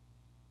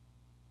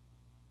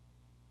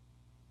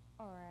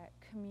 or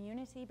a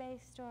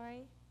community-based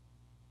story,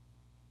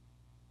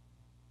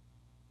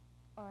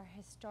 or a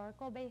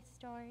historical-based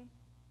story,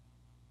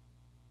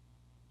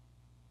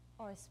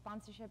 or a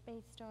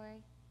sponsorship-based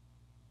story.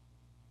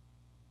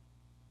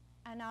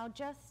 And I'll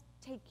just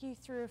take you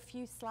through a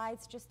few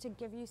slides just to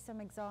give you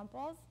some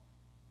examples.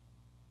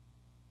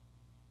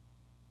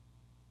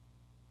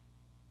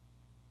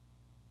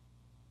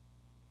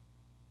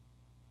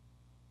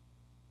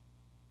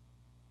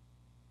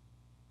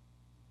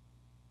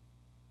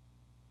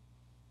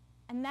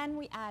 And then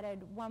we added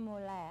one more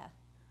layer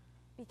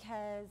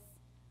because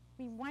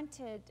we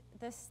wanted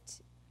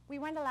this, we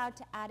weren't allowed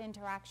to add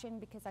interaction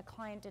because our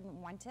client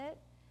didn't want it,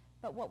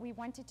 but what we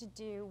wanted to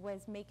do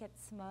was make it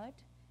smooth.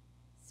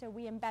 So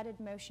we embedded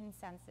motion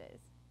sensors.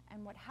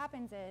 And what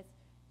happens is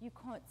you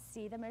can't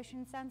see the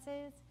motion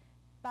sensors,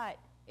 but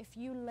if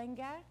you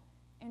linger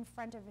in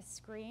front of a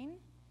screen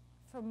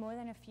for more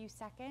than a few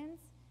seconds,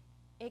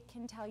 it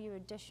can tell you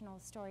additional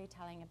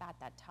storytelling about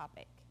that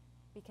topic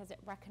because it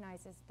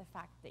recognizes the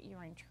fact that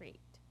you're intrigued.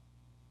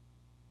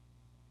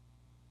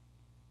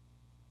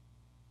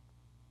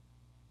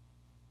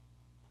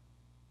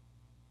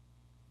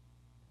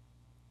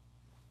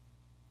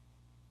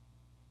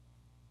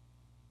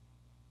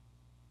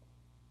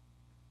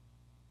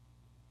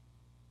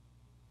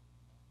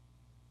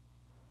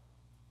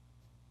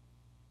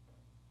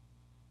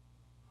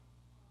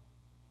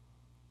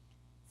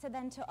 So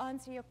then to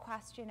answer your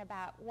question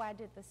about where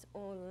did this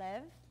all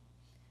live,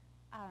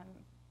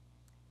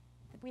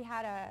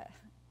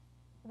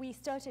 we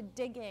started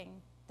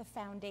digging the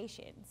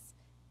foundations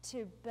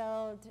to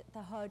build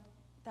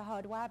the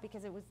hardware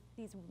because it was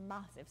these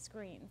massive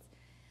screens.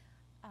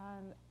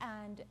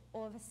 And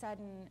all of a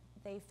sudden,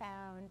 they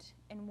found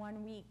in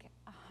 1 week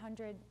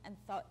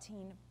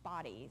 113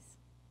 bodies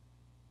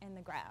in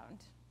the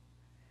ground,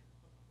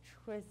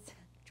 which was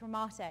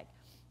dramatic.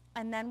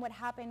 And then what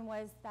happened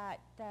was that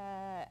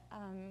the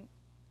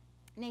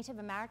Native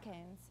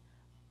Americans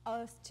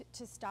asked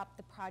to stop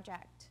the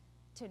project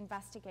to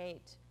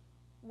investigate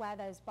where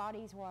those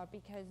bodies were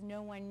because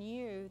no one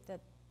knew that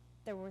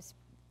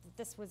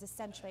this was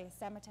essentially a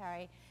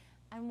cemetery.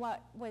 And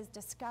what was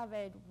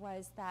discovered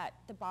was that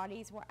the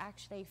bodies were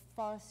actually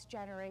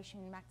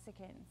first-generation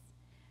Mexicans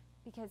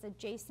because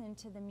adjacent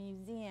to the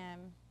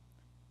museum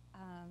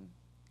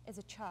is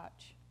a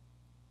church.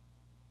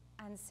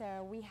 And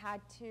so we had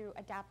to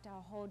adapt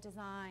our whole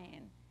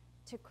design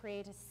to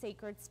create a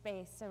sacred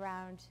space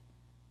around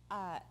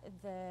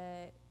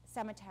the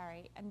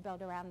cemetery and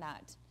build around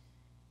that.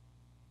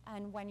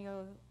 And when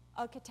your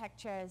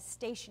architecture is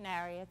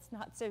stationary, it's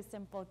not so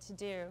simple to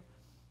do.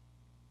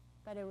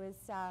 But it was,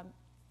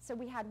 so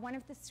we had one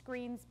of the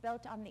screens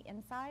built on the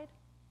inside,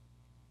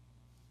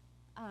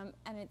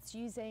 and it's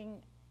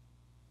using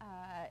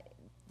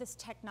this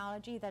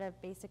technology that are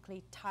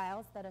basically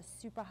tiles that are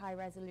super high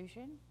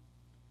resolution.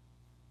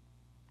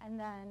 And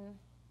then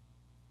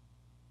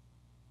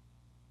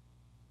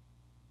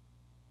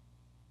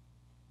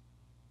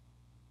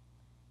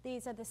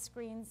these are the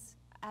screens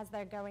as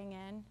they're going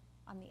in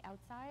on the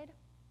outside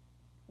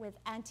with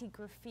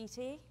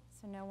anti-graffiti,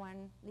 so no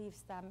one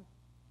leaves them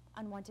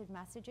unwanted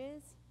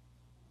messages.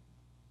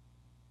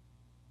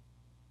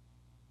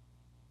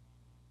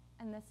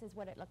 And this is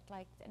what it looked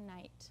like at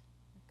night,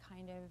 a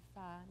kind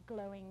of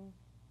glowing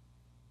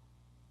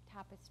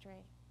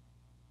tapestry.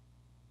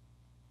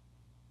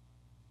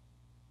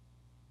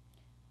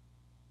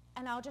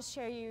 And I'll just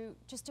show you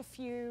just a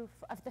few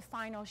of the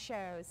final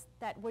shows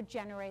that were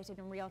generated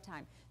in real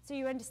time. So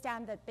you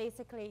understand that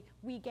basically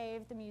we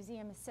gave the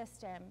museum a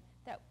system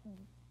that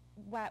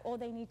where all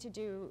they need to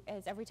do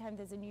is every time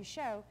there's a new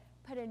show,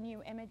 put in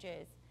new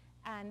images,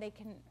 and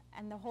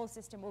the whole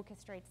system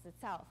orchestrates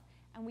itself.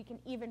 And we can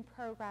even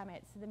program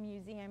it so the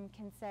museum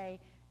can say,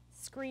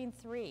 screen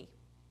 3,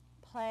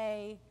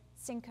 play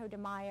Cinco de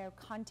Mayo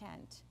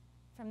content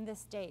from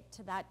this date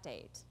to that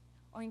date,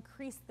 or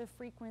increase the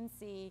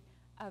frequency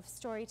of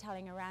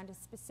storytelling around a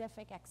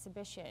specific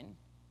exhibition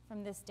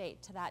from this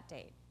date to that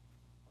date.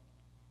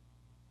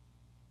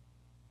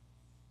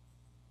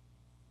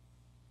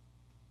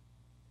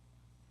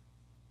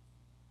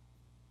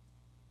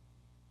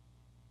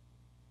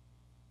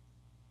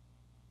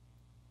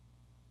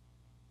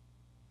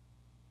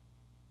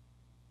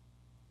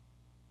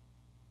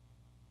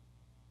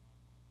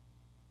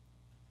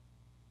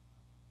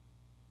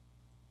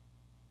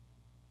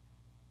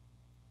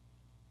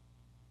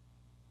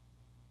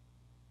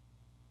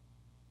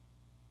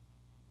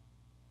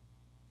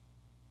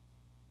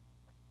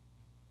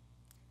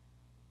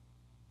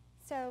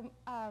 So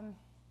I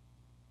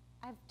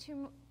have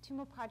two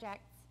more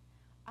projects.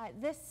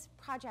 This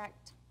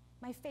project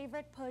My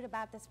favorite part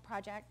about this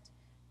project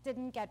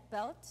didn't get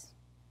built,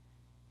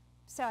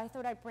 so I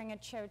thought I'd bring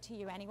a show to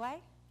you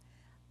anyway.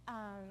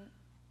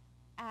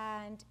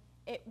 And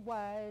it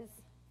was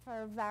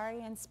for a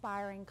very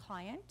inspiring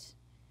client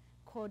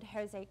called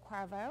Jose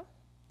Cuervo.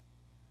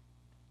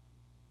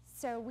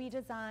 So we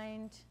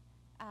designed,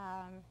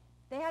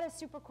 they had a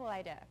super cool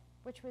idea,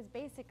 which was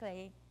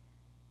basically,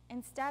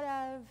 instead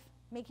of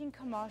making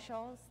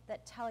commercials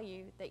that tell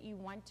you that you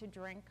want to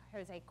drink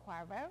Jose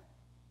Cuervo,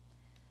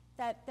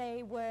 that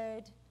they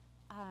would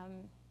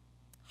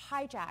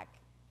hijack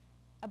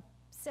a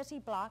city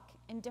block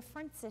in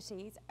different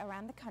cities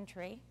around the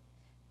country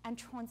and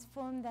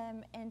transform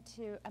them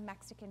into a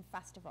Mexican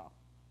festival,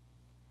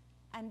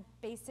 and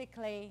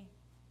basically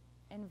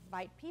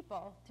invite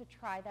people to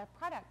try their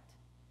product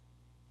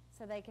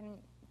so they can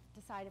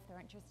decide if they're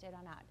interested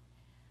or not.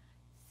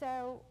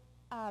 So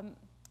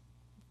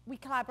we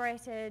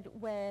collaborated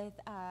with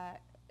a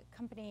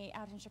company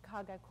out in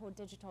Chicago called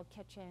Digital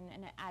Kitchen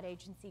and an ad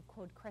agency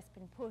called Crisp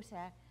and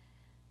Porter,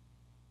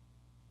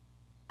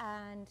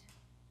 and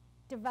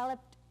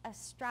developed a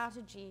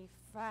strategy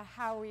for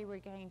how we were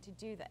going to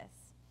do this.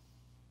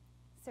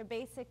 So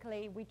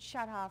basically, we'd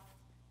shut off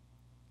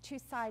 2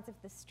 sides of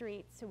the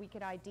street so we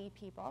could ID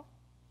people,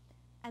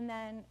 and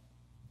then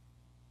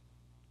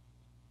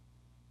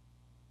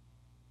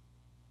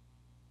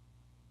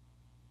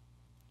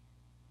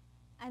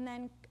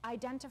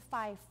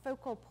identify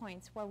focal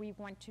points where we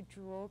want to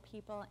draw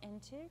people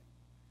into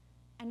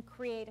and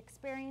create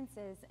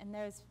experiences in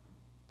those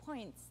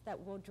points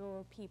that will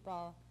draw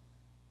people,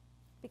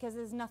 because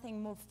there's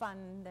nothing more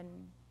fun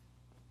than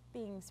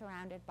being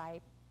surrounded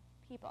by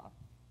people.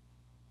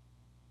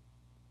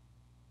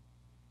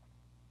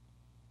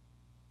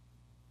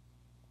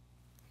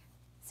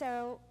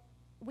 So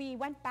we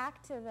went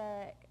back to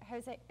the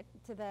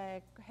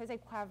Jose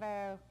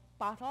Cuervo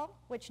bottle,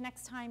 which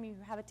next time you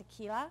have a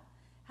tequila,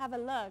 have a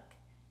look.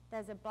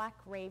 There's a black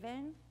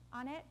raven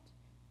on it.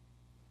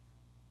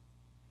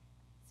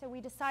 So we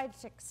decided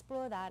to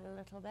explore that a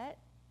little bit.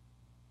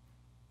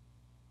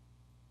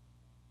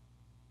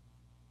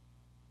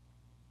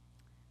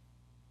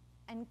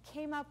 And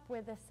came up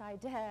with this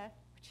idea,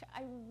 which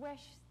I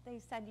wish they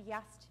said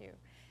yes to,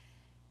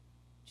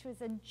 which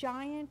was a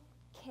giant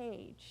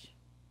cage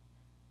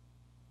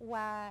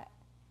where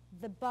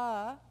the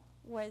bar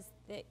was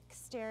the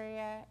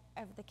exterior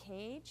of the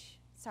cage,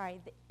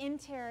 sorry, the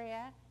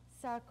interior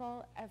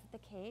circle of the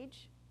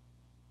cage.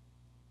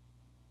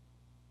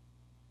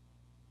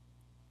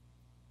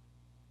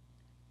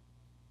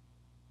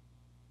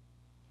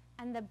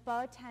 And the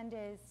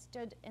bartenders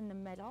stood in the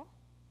middle.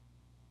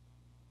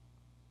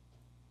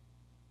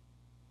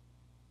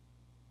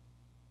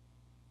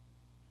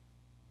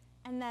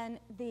 And then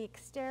the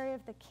exterior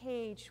of the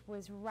cage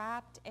was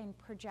wrapped in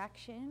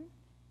projection,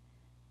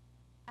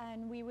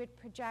 and we would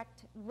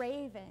project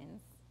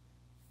ravens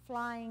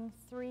flying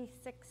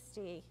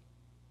 360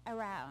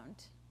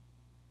 around.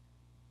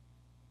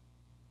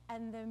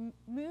 And the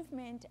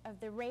movement of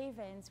the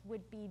ravens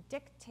would be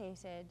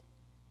dictated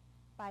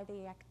by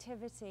the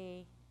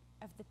activity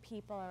of the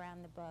people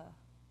around the bar.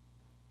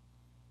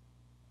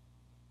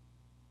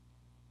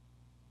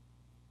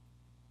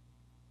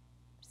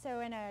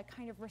 So in a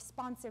kind of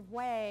responsive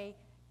way,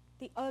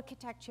 the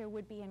architecture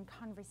would be in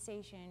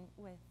conversation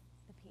with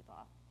the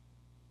people,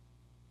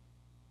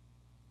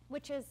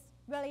 which is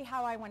really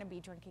how I want to be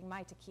drinking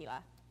my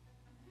tequila.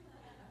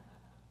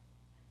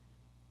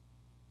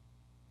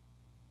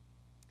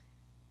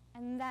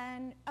 And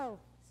then, oh,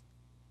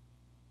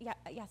 yeah,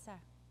 yes, sir.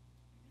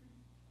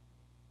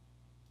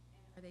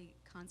 Are they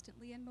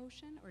constantly in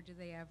motion, or do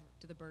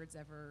the birds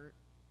ever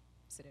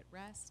sit at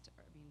rest?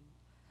 Or, I mean,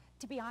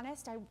 to be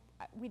honest,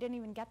 we didn't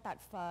even get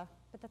that far,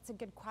 but that's a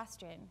good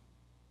question.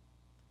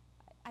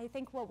 I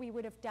think what we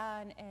would have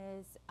done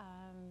is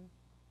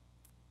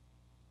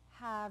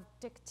I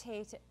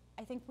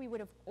think we would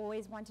have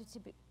always wanted to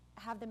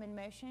have them in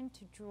motion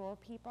to draw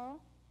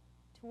people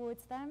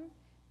towards them,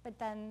 but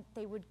then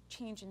they would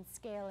change in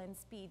scale and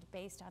speed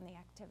based on the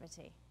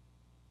activity.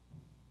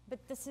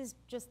 But this is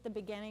just the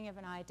beginning of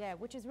an idea,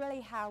 which is really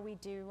how we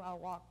do our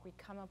work. We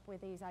come up with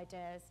these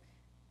ideas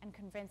and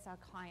convince our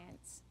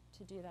clients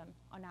to do them,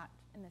 or not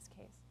in this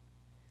case.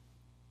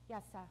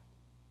 Yes, sir.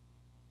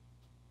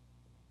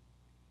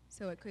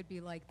 so it could be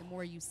like the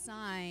more you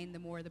sign, the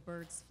more the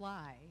birds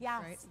fly,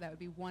 Yes. right? So that would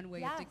be one way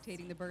Yes. of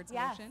dictating the bird's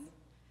Yes. motion.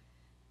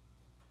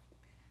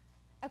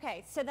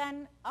 Okay, so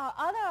then our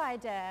other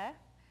idea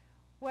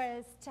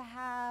was to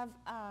have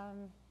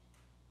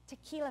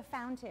tequila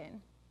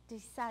fountain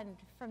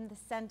descend from the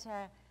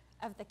center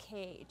of the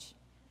cage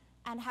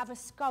and have a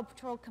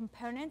sculptural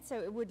component, so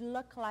it would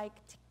look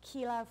like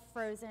tequila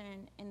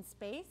frozen in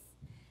space.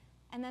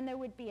 And then there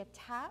would be a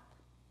tap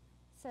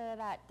so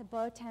that the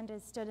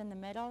bartenders stood in the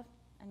middle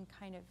and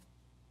kind of,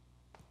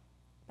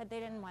 but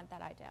they didn't want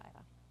that idea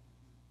either.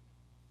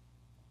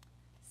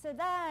 So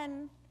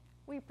then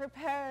we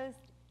proposed,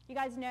 you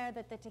guys know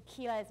that the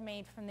tequila is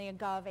made from the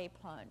agave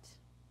plant.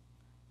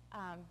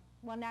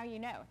 Well, now you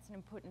know, it's an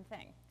important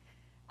thing.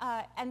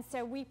 And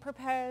so we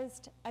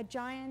proposed a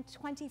giant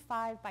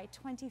 25 by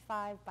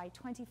 25 by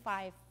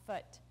 25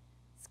 foot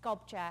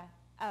sculpture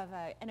of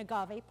an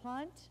agave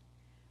plant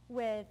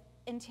with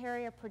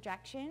interior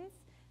projections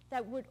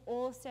that would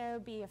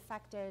also be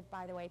affected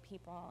by the way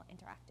people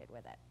interacted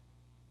with it.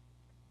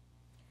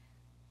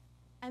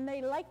 And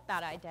they liked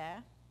that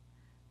idea,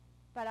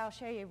 but I'll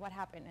show you what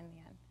happened in the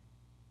end.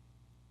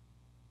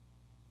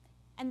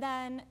 And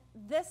then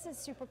this is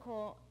super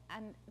cool,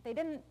 and they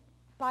didn't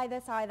buy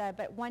this either,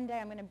 but one day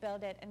I'm going to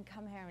build it and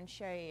come here and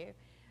show you,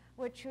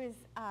 which was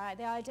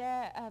the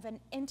idea of an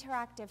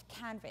interactive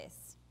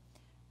canvas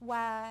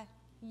where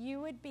you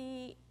would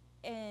be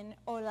in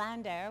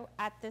Orlando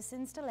at this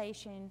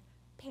installation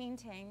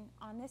painting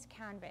on this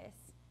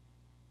canvas,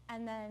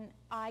 and then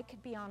I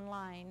could be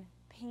online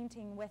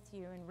painting with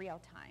you in real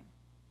time.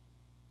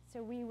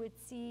 So we would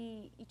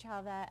see each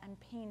other and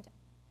paint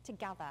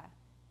together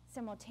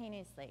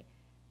simultaneously,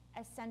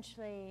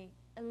 essentially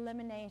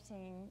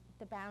eliminating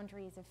the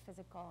boundaries of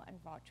physical and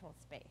virtual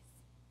space,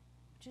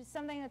 which is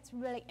something that's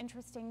really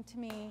interesting to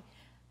me,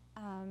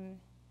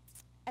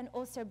 and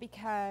also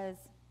because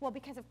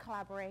of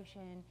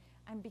collaboration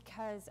and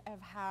because of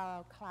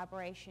how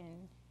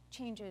collaboration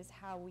changes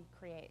how we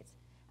create.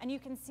 And you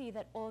can see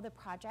that all the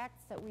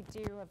projects that we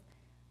do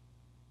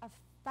are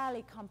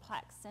fairly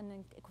complex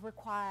and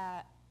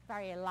require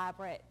very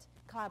elaborate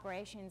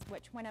collaborations,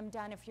 which when I'm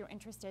done, if you're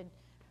interested,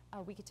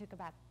 we could talk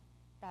about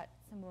that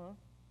some more.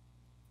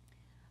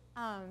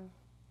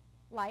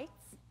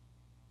 Lights.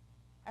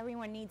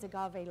 Everyone needs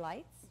agave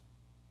lights.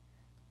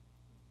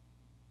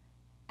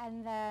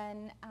 And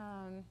then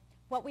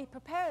what we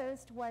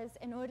proposed was,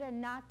 in order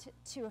not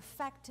to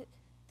affect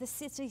the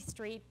city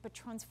street but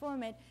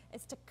transform it,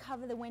 is to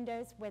cover the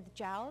windows with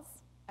gels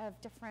of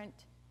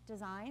different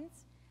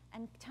designs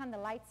and turn the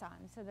lights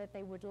on so that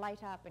they would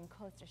light up and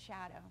cast a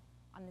shadow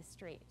on the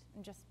street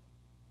and just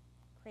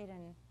create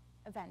an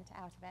event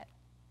out of it.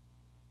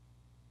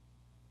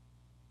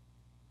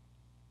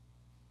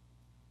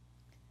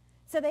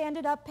 So they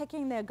ended up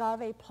picking the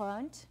agave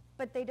plant,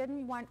 but they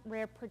didn't want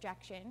rear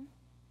projection.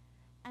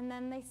 And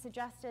then they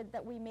suggested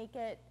that we make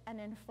it an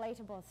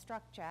inflatable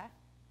structure.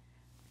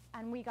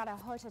 And we got a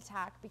heart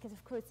attack because,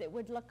 of course, it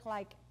would look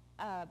like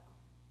a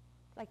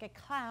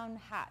clown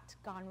hat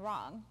gone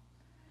wrong.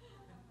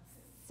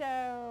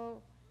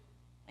 So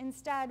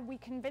instead, we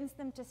convinced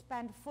them to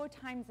spend 4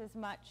 times as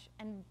much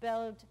and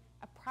build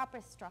a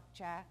proper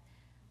structure.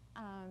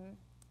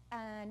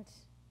 And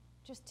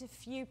just a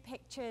few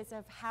pictures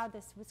of how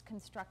this was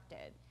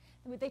constructed.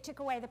 They took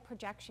away the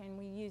projection.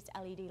 We used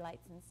LED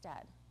lights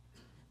instead.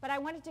 But I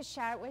wanted to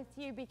share it with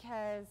you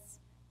because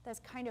there's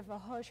kind of a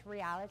harsh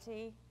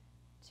reality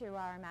to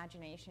our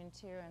imagination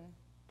too, and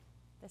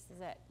this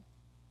is it.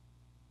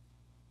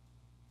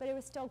 But it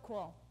was still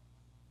cool.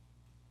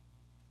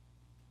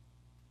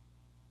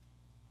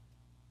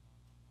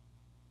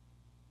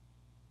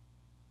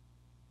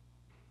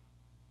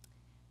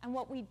 And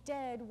what we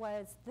did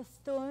was the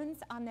thorns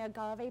on the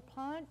agave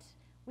plant,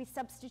 we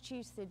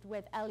substituted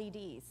with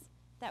LEDs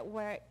that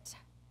were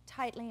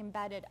tightly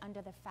embedded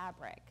under the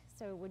fabric,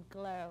 so it would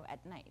glow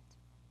at night.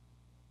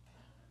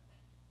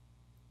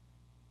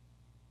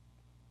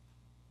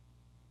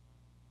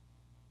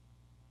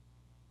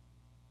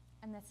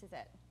 And this is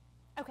it.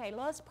 Okay,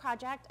 last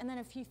project, and then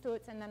a few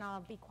thoughts, and then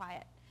I'll be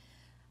quiet.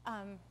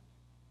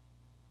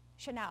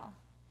 Chanel.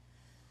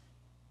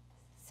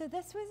 So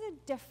this was a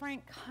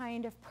different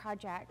kind of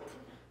project.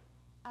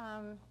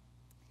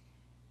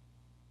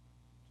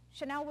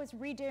 Chanel was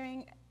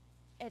redoing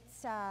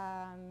its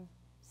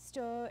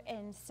store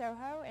in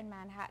Soho in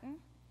Manhattan,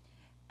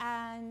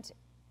 and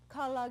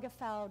Karl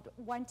Lagerfeld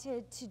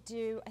wanted to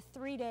do a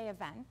 3-day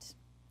event,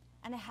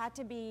 and it had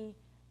to be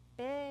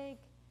big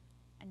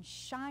and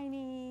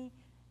shiny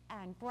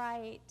and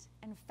bright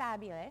and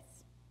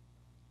fabulous.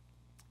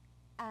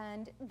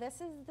 And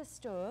this is the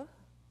store.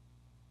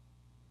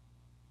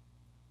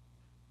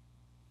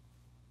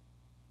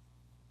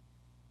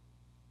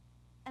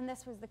 And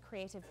this was the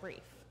creative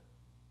brief.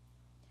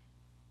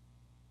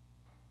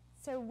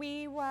 So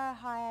we were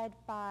hired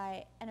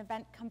by an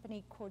event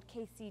company called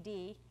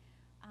KCD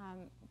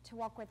to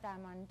work with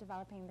them on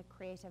developing the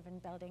creative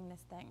and building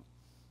this thing.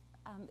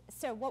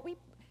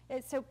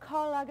 So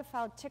Karl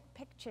Lagerfeld took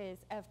pictures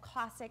of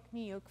classic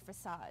New York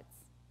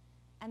facades,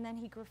 and then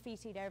he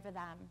graffitied over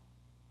them,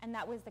 and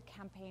that was the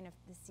campaign of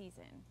the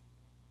season.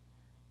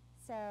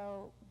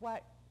 So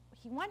what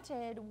he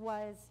wanted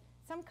was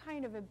some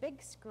kind of a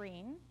big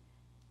screen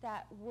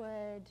that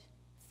would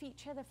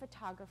feature the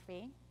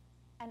photography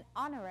and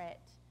honor it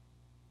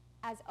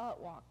as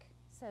artwork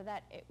so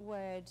that it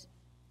would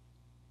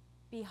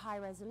be high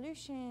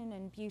resolution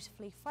and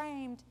beautifully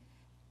framed.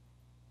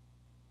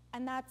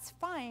 And that's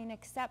fine,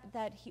 except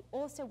that he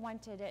also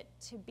wanted it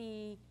to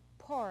be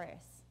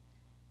porous,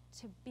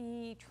 to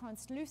be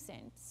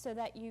translucent, so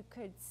that you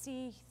could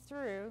see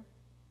through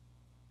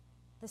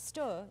the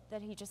store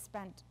that he just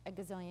spent $1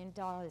 gazillion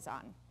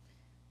on.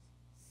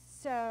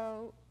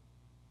 So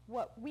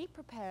what we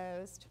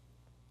proposed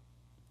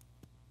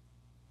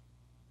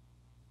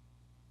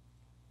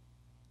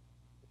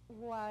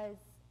was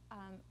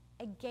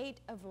a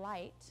gate of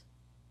light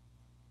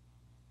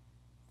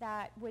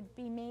that would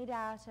be made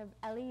out of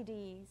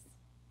LEDs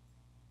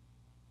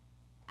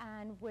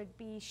and would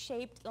be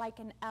shaped like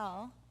an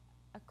L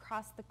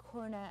across the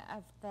corner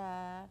of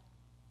the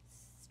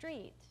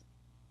street.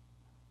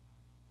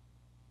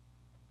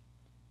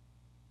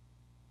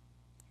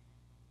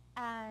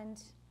 And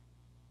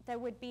there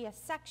would be a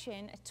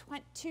section,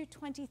 two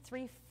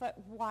 23-foot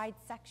wide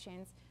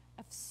sections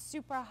of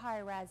super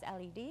high-res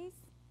LEDs,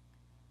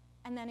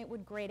 and then it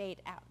would gradate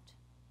out.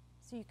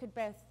 So you could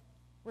both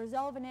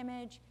resolve an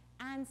image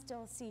and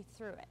still see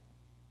through it.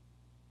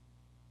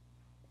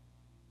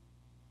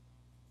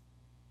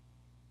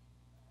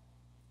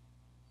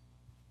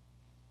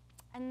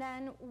 And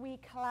then we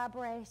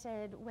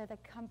collaborated with a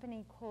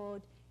company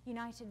called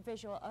United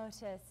Visual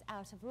Artists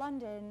out of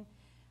London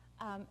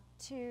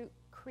to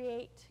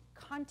create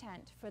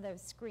content for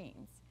those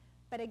screens.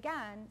 But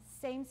again,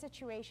 same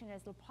situation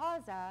as La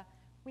Plaza.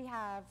 We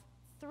have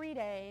 3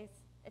 days.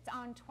 It's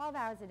on 12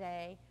 hours a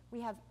day. We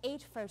have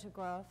 8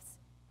 photographs.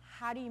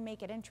 How do you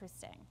make it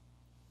interesting?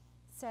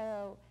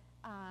 So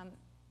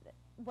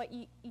what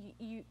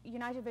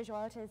United Visual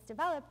Artists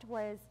developed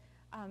was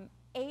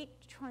 8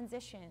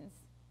 transitions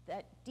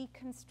that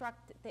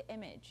deconstruct the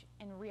image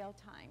in real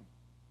time.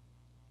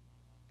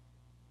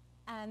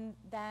 And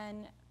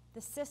then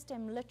the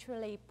system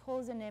literally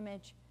pulls an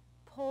image,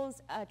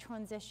 pulls a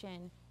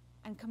transition,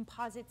 and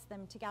composites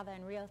them together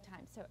in real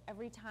time. So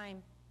every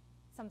time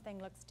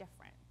something looks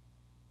different.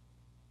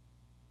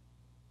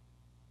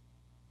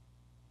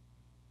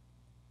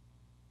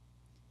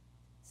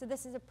 So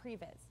this is a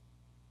previs.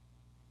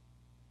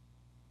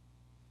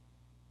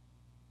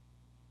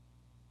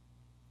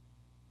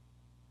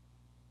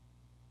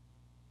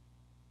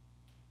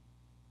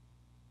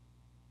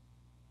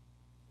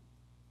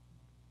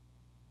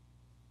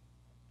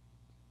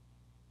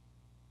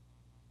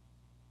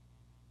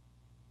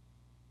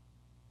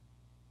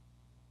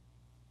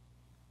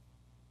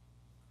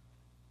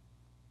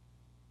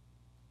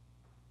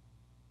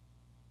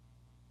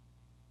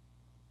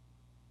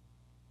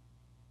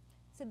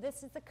 So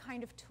this is the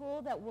kind of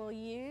tool that we'll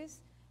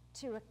use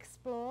to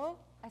explore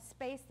a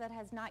space that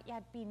has not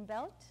yet been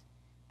built,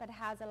 but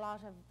has a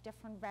lot of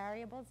different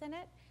variables in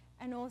it,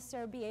 and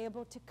also be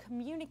able to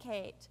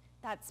communicate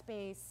that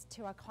space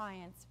to our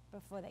clients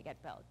before they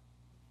get built.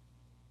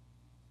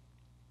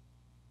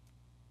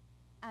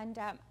 And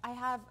I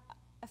have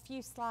a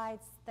few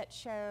slides that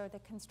show the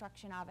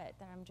construction of it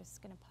that I'm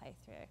just going to play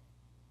through.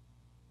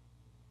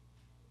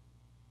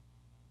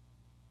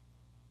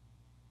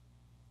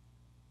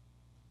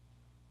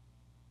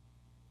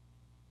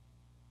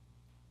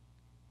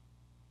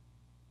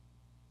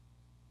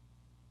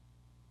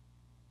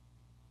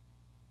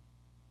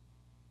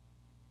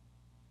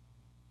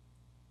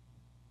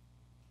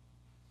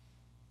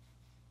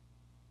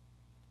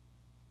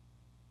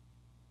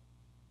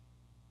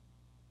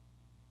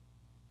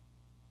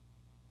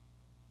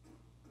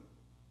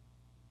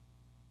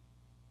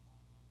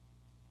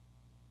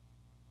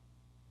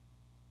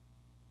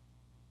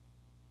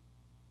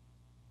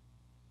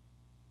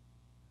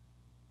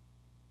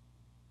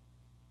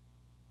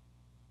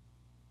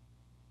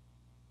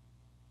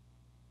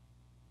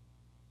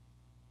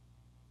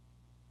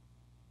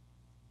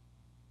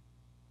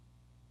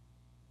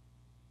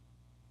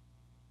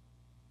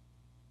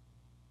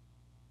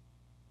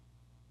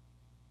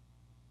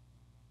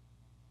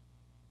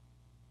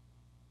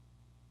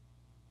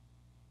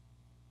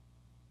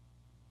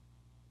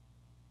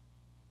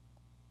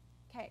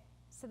 Okay,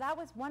 so that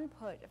was one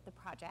part of the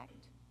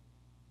project.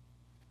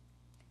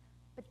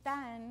 But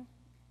then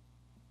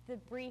the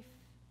brief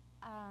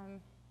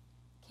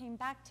came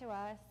back to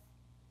us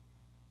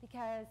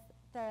because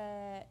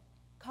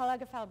Karl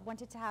Lagerfeld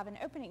wanted to have an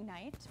opening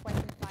night where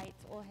he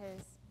invites all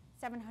his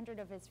 700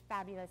 of his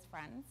fabulous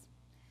friends.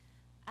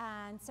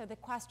 And so the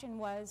question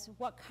was,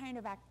 what kind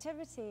of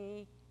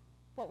activity,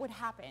 what would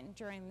happen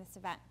during this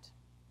event?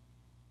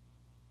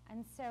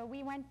 And so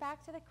we went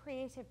back to the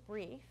creative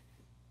brief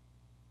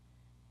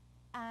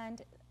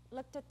and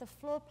looked at the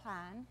floor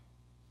plan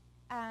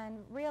and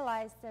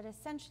realized that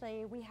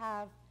essentially we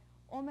have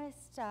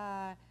almost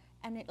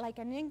like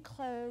an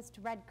enclosed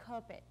red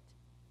carpet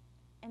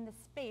in the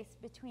space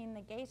between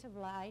the gate of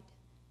light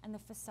and the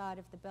facade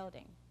of the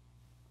building,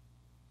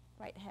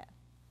 right here.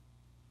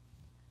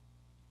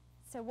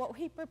 So what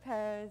we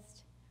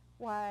proposed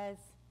was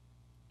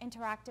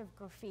interactive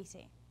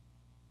graffiti.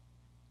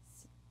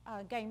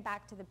 Going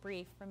back to the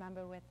brief,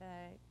 remember, with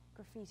the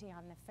graffiti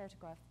on the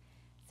photograph.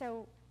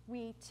 So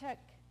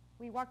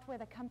we worked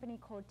with a company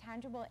called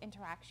Tangible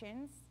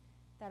Interactions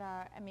that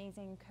are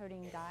amazing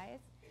coding guys,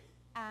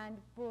 and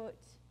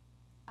bought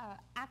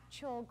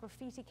actual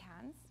graffiti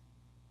cans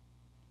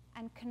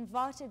and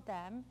converted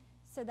them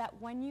so that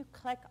when you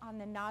click on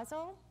the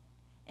nozzle,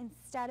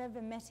 instead of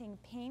emitting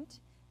paint,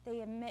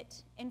 they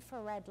emit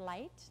infrared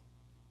light.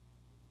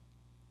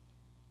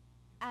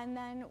 And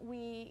then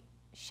we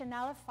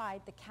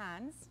Chanelified the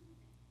cans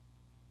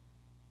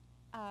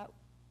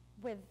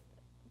with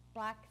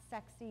black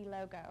sexy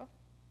logo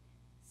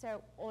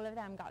so all of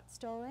them got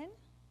stolen.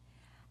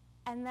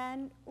 And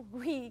then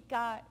we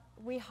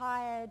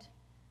hired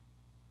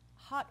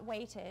hot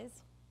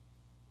waiters.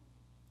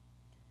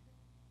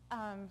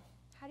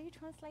 How do you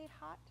translate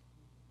hot?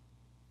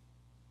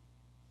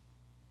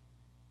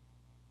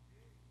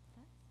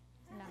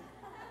 No.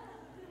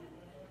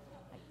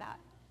 Like that.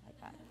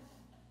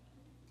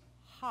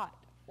 Hot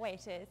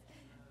waiters.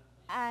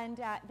 And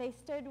they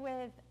stood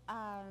with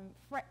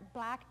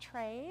black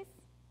trays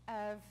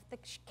of the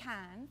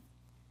cans,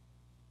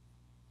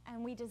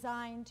 and we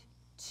designed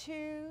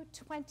two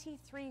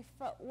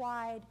 23-foot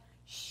wide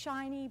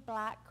shiny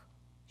black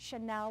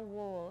Chanel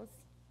walls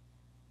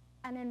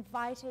and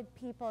invited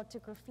people to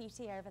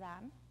graffiti over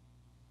them.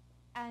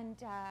 And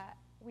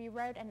we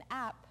wrote an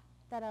app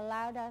that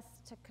allowed us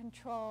to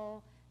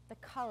control the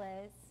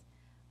colors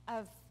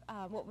of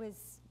what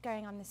was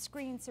going on the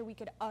screen, so we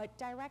could art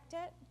direct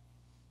it.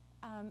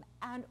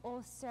 And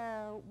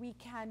also, we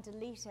can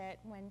delete it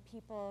when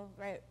people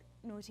wrote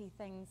naughty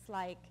things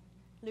like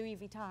Louis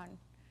Vuitton.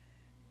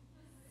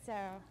 So,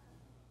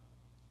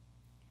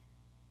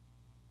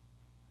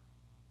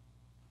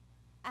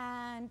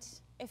 and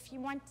if you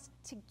want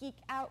to geek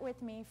out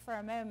with me for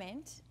a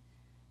moment,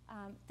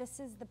 this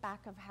is the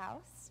back of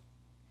house.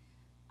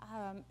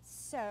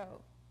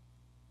 So,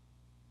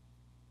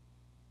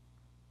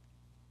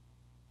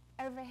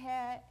 over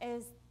here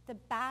is the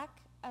back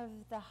of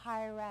the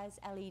high-res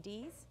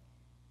LEDs,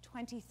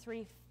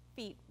 23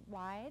 feet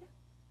wide.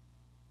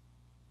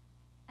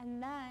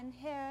 And then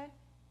here,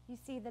 you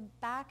see the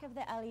back of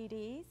the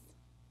LEDs,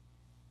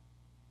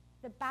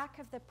 the back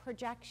of the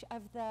projection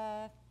of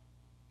the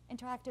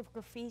interactive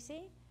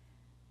graffiti,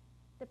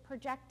 the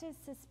projectors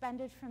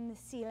suspended from the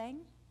ceiling,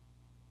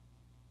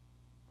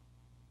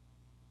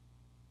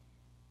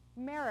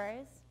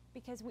 mirrors,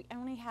 because we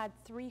only had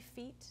 3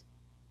 feet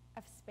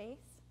of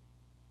space,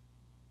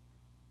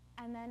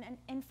 and then an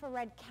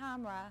infrared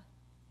camera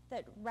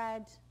that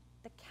read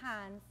the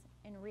cans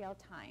in real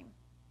time.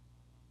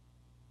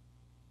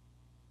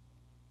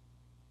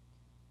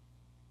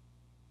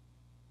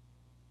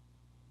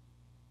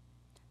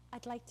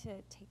 I'd like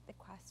to take the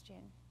question.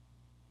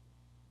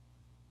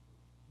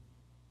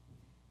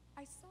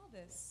 I saw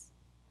this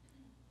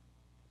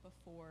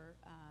before,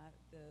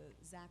 the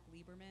Zach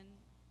Lieberman,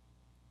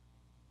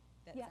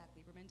 that Yeah. Zach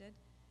Lieberman did.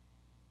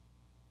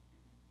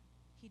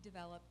 He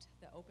developed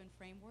the open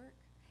framework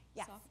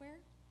Yes. software.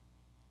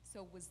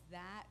 So was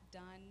that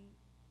done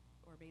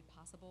or made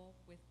possible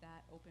with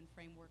that open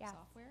framework Yes.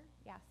 software?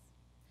 Yes.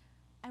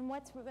 And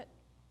what's with it?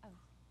 Oh.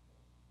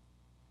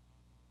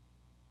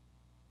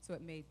 So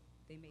they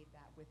made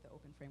that with the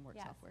open framework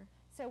Yes. software?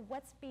 So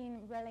what's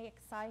been really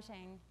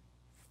exciting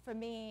for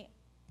me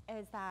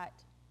is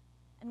that,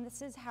 and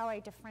this is how I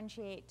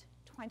differentiate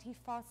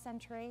 21st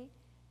century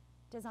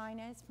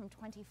designers from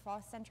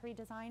 24th century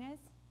designers,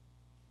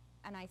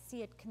 and I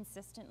see it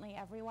consistently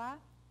everywhere,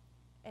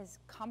 is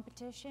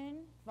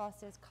competition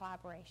versus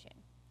collaboration.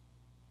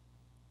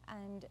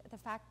 And the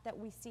fact that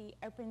we see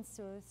open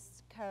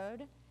source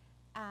code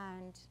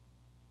and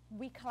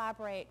we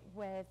collaborate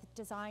with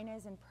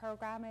designers and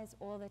programmers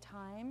all the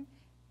time,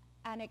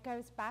 and it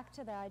goes back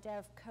to the idea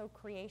of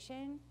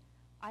co-creation.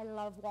 I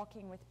love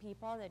working with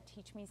people that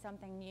teach me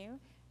something new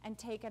and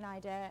take an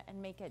idea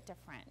and make it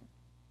different.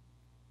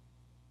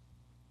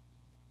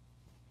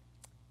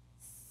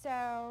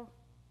 So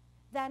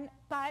then,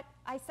 but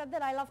I said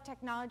that I love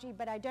technology,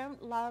 but I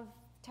don't love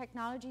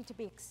technology to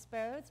be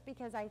exposed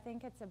because I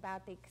think it's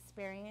about the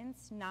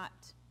experience,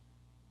 not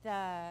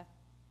the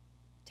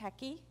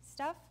techie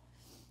stuff.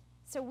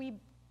 So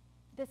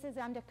this is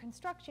under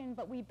construction,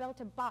 but we built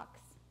a box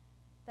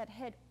that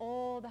hid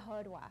all the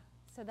hardware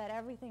so that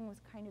everything was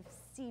kind of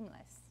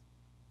seamless.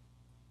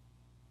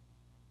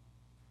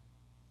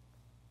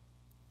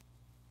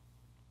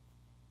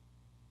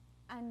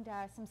 And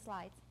some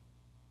slides.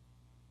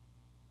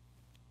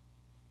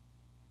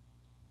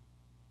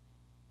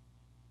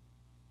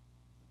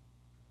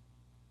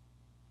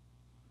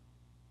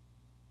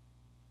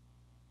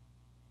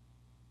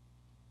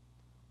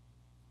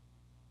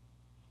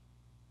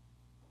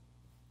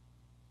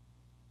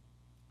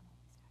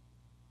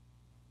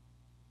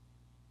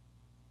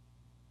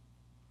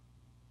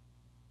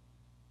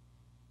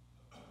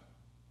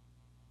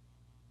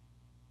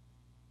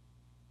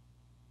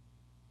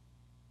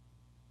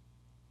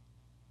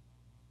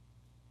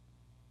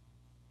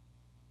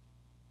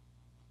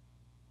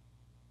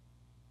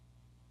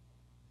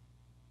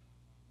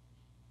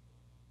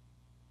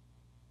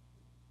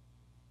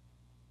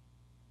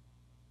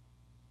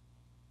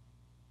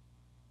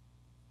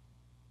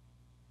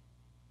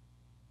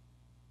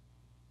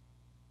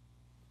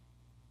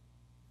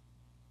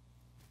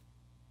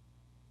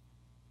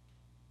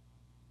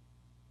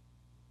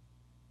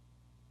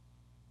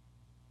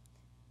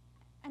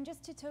 And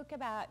just to talk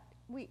about,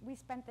 we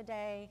spent the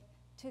day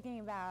talking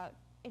about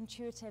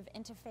intuitive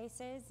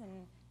interfaces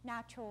and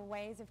natural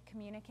ways of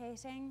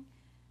communicating.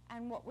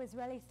 And what was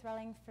really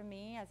thrilling for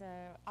me as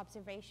an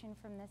observation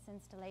from this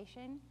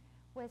installation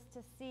was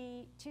to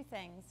see two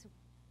things.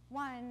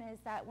 One is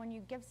that when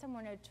you give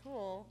someone a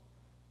tool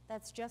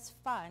that's just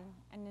fun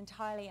and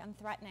entirely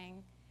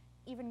unthreatening,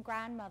 even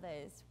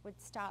grandmothers would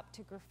stop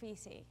to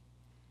graffiti.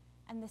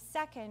 And the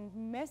second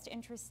most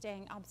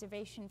interesting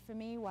observation for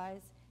me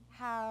was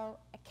how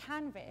a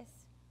canvas,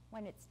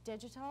 when it's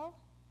digital,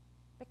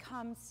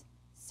 becomes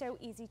so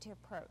easy to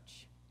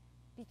approach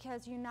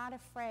because you're not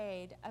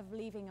afraid of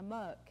leaving a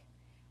mark.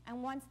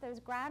 And once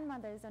those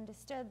grandmothers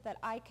understood that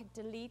I could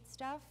delete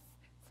stuff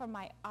from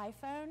my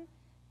iPhone,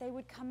 they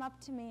would come up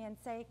to me and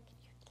say, "Can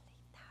you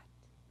delete that?"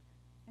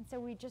 And so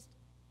we just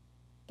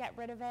get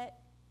rid of it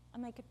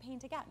and they could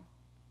paint again.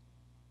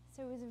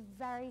 So it was a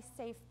very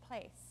safe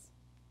place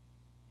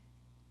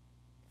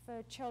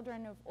for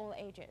children of all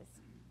ages.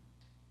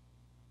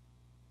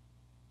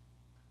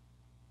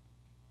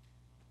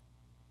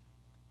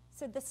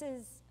 So this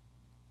is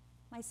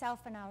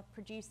myself and our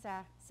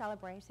producer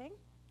celebrating.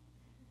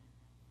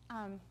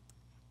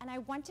 And I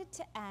wanted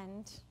to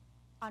end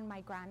on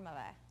my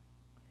grandmother.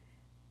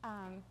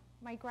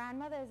 My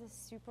grandmother is a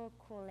super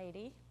cool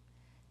lady.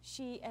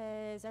 She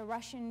is a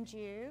Russian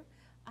Jew,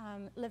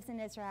 lives in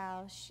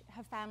Israel.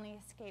 Her family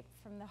escaped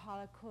from the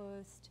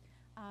Holocaust.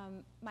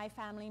 My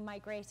family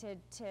migrated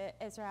to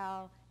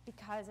Israel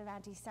because of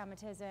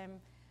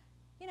anti-Semitism.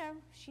 You know,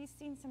 she's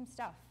seen some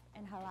stuff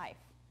in her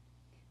life.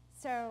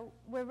 So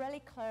we're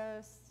really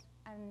close,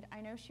 and I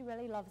know she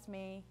really loves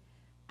me.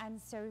 And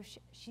so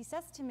she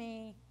says to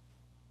me,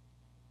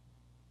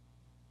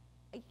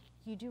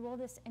 "You do all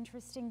this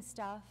interesting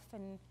stuff,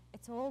 and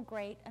it's all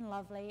great and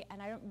lovely,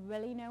 and I don't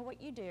really know what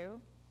you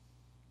do,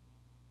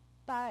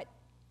 but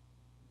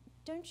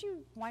didn't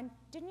you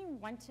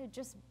want to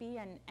just be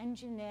an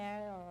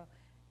engineer or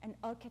an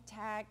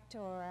architect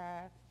or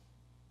a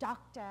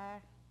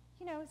doctor?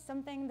 You know,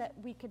 something that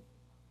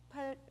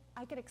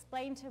I could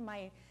explain to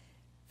my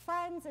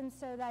friends, and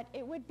so that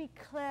it would be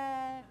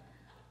clear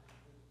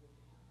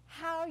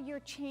how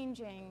you're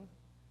changing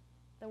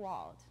the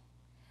world."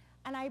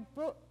 And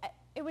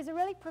it was a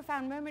really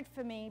profound moment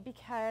for me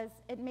because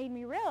it made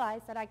me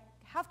realize that I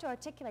have to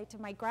articulate to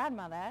my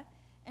grandmother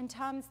in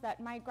terms that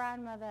my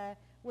grandmother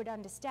would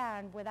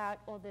understand without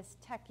all this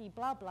techie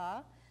blah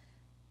blah,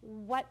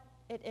 what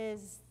it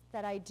is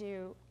that I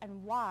do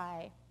and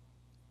why.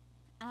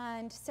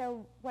 And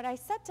so what I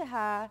said to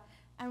her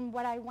and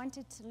what I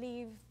wanted to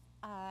leave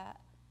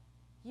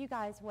you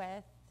guys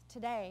with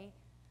today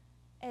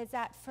is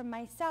that for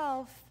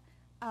myself,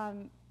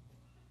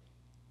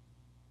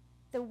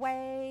 the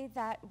way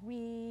that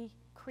we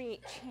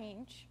create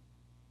change,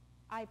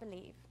 I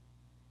believe,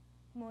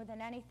 more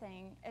than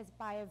anything, is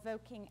by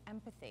evoking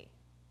empathy.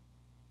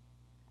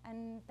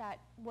 And that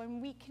when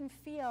we can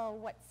feel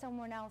what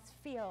someone else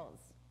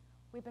feels,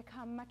 we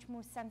become much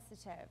more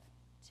sensitive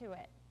to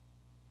it.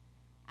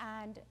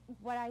 And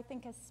what I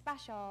think is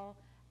special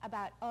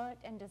about art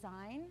and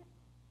design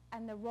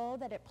and the role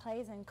that it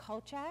plays in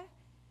culture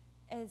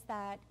is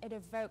that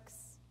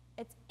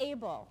it's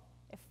able,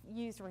 if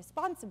used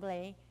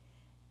responsibly,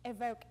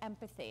 evoke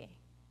empathy.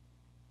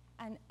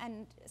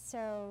 And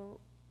so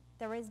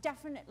there is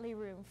definitely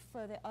room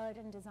for the art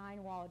and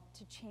design world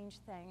to change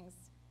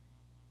things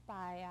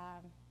by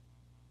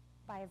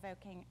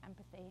evoking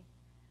empathy.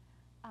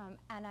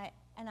 And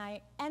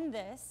I end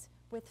this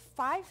with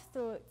 5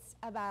 thoughts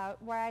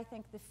about where I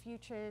think the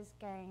future is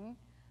going,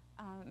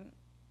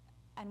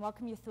 and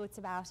welcome your thoughts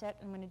about it.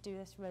 I'm going to do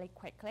this really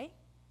quickly.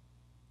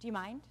 Do you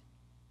mind?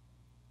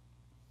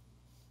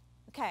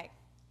 Okay,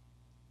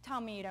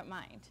 tell me you don't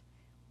mind.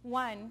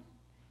 1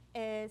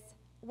 is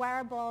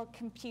wearable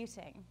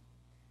computing.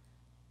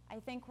 I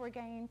think we're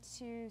going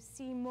to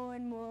see more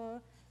and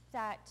more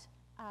that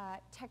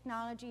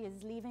technology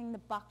is leaving the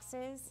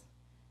boxes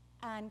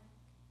and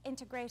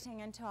integrating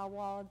into our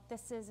world.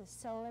 This is a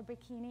solar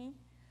bikini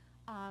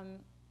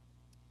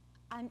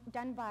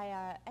done by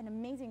an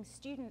amazing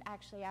student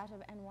actually out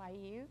of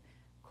NYU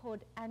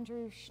called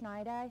Andrew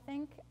Schneider, I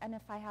think. And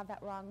if I have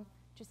that wrong,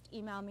 just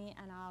email me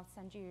and I'll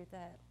send you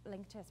the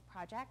link to his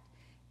project.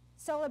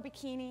 Solar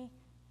bikini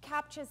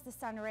captures the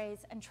sun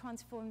rays and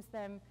transforms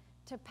them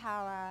to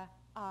power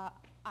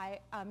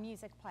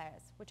music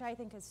players, which I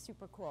think is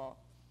super cool.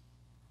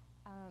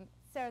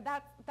 So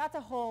that's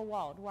a whole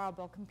world,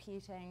 wearable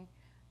computing.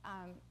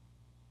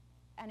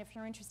 And if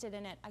you're interested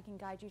in it, I can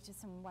guide you to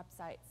some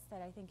websites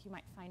that I think you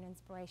might find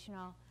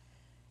inspirational.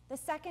 The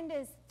second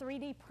is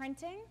 3D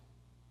printing.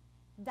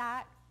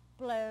 That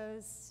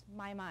blows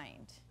my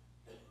mind.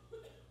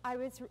 I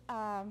was,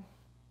 a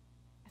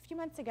few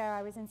months ago,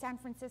 I was in San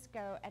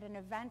Francisco at an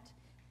event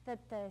that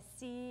the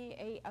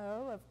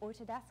CEO of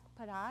Autodesk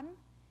put on,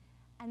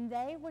 and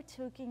they were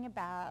talking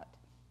about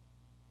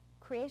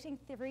creating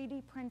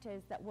 3D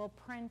printers that will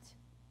print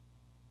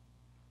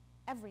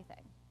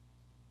everything.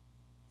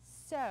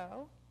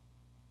 So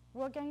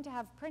we're going to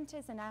have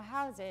printers in our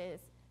houses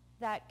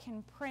that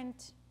can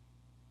print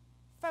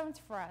phones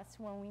for us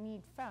when we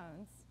need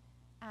phones,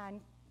 and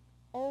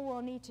all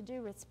we'll need to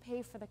do is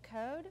pay for the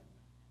code,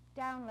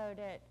 download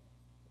it,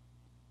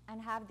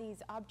 and have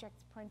these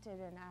objects printed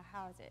in our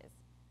houses,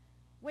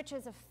 which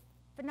is a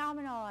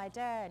phenomenal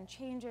idea and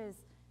changes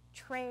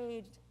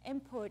trade,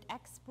 import,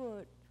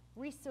 export,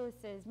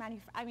 resources,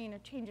 I mean,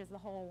 it changes the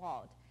whole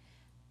world.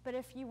 But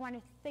if you want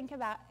to think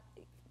about,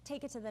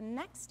 take it to the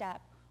next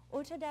step,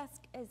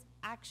 Autodesk is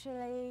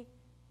actually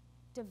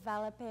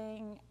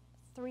developing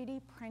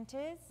 3D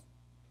printers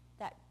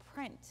that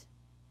print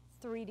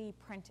 3D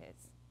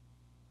printers.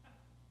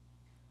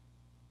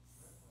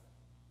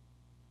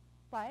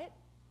 What?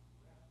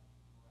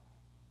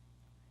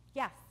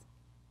 Yes.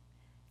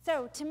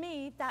 So to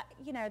me, that,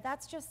 you know,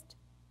 that's just,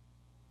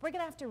 we're going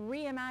to have to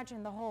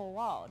reimagine the whole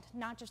world,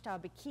 not just our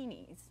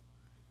bikinis.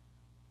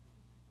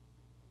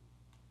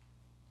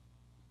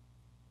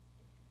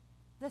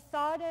 The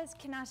third is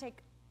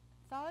kinetic,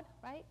 third,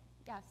 right?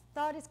 Yes,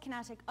 third is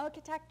kinetic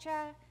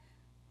architecture,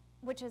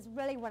 which is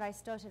really what I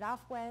started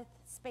off with,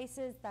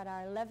 spaces that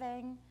are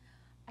living.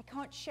 I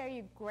can't show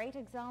you great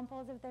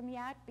examples of them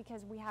yet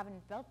because we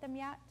haven't built them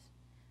yet,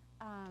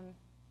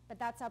 but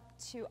that's up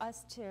to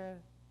us to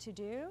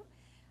do.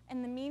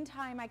 In the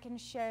meantime, I can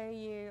show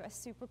you a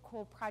super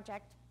cool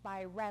project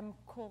by Rem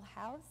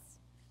Koolhaus,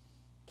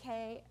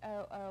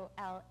 Koolhaus.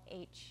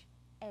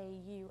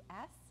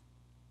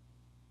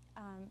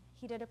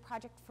 He did a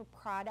project for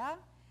Prada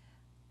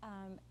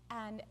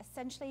and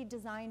essentially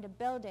designed a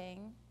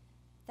building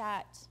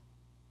that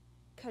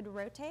could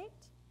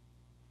rotate,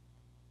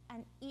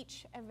 and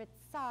each of its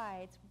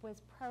sides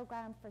was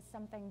programmed for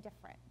something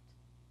different.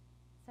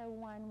 So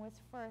one was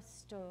for a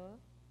store,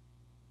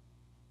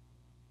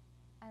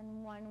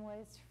 and one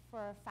was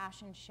for a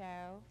fashion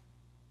show,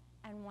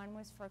 and one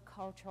was for a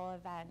cultural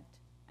event,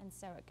 and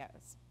so it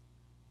goes,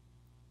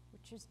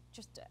 which is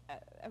just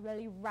a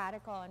really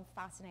radical and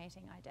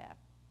fascinating idea.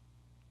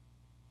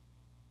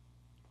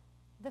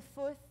 The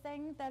fourth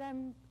thing that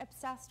I'm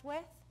obsessed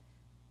with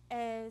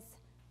is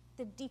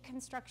the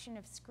deconstruction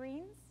of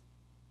screens.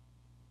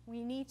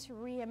 We need to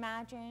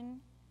reimagine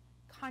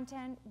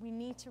content. We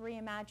need to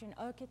reimagine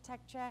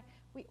architecture.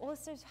 We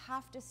also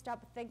have to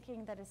stop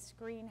thinking that a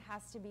screen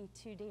has to be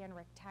 2D and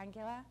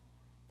rectangular.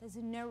 There's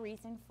no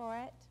reason for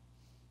it.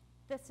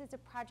 This is a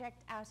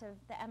project out of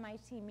the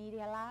MIT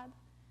Media Lab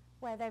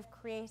where they've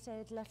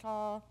created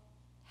little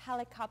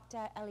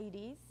helicopter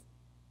LEDs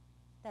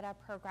that are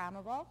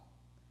programmable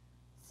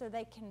so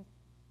they can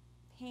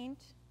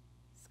paint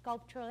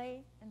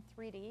sculpturally in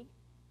 3D,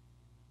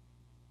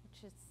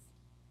 which is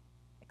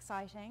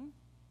exciting.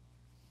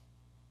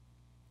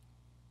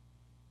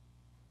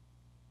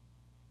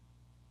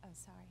 Oh,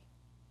 sorry.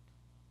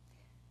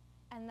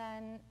 And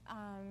then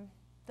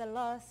the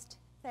last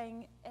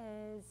thing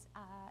is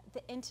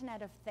the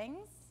Internet of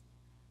Things.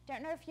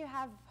 Don't know if you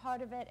have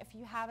heard of it. If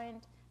you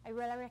haven't, I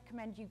really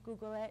recommend you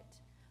Google it.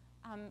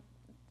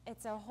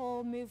 It's a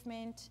whole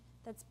movement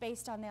that's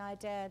based on the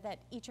idea that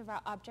each of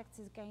our objects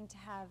is going to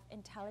have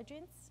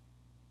intelligence,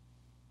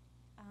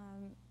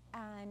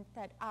 and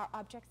that our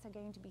objects are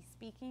going to be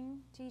speaking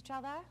to each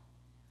other.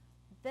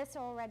 This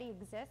already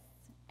exists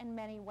in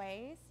many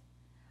ways.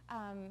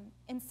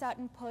 In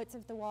certain parts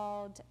of the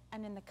world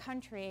and in the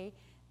country,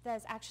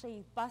 there's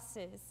actually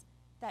buses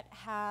that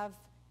have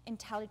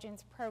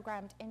intelligence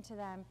programmed into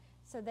them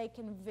so they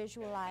can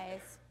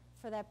visualize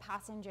for their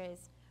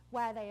passengers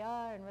where they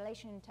are in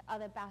relation to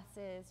other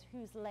buses,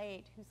 who's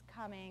late, who's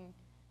coming,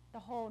 the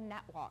whole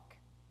network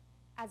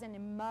as an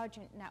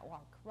emergent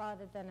network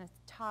rather than a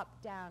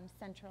top-down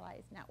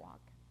centralized network.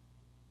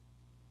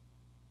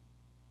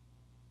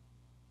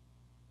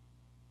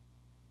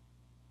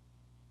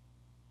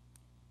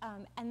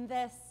 And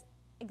this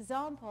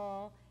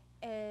example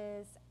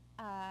is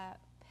a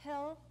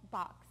pill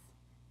box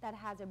that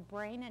has a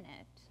brain in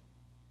it.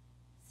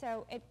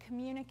 So it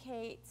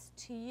communicates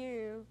to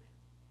you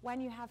when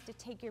you have to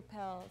take your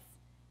pills,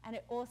 and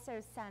it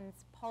also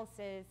sends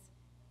pulses,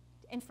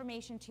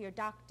 information to your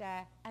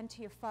doctor and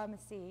to your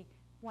pharmacy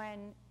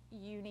when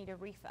you need a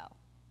refill,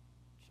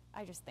 which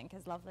I just think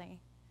is lovely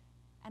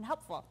and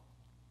helpful.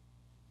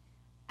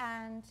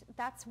 And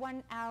that's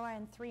 1 hour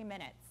and 3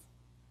 minutes.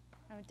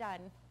 I'm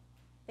done.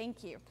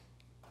 Thank you.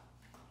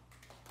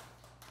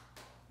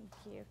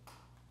 Thank you.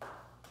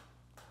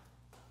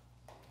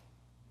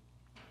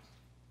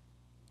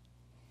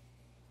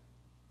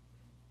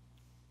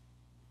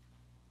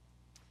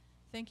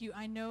 Thank you.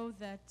 I know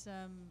that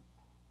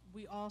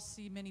we all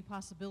see many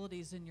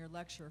possibilities in your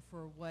lecture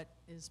for what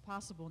is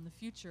possible in the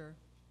future.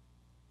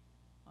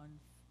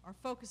 Our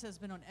focus has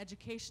been on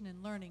education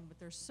and learning, but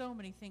there's so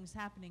many things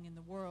happening in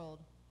the world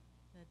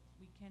that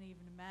we can't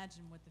even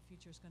imagine what the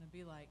future is going to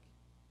be like,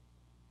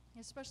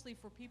 especially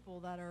for people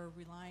that are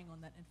relying on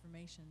that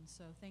information.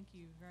 So thank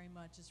you very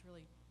much. It's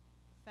really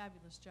a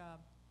fabulous job.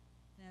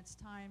 And it's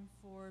time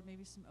for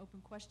maybe some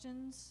open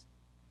questions.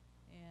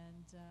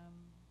 And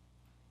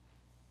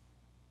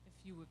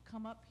if you would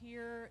come up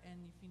here, and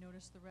if you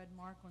notice the red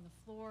mark on the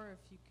floor,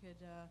 if you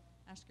could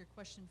ask your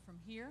question from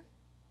here.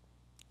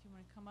 If you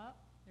want to come up,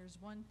 there's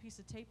one piece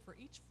of tape for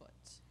each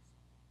foot.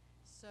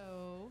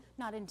 So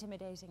not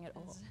intimidating at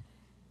all.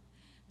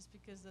 It's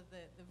because of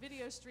the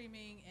video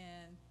streaming,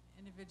 and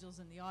individuals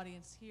in the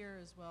audience here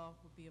as well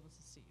will be able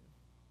to see you.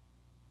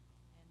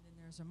 And then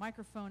there's a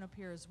microphone up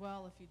here as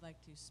well if you'd like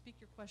to speak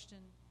your question.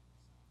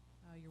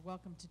 you're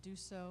welcome to do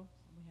so.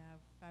 We have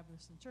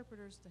fabulous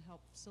interpreters to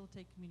help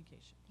facilitate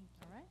communication. Thank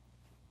you. All right?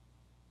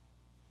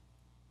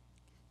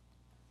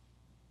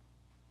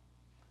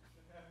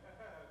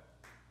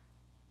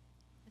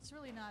 It's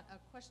really not a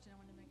question. I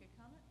want to make a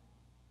comment.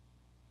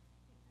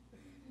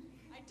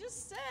 I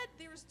just said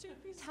there was 2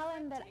 pieces. Tell of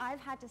him red that tape.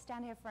 I've had to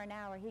stand here for an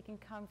hour. He can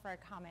come for a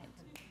comment.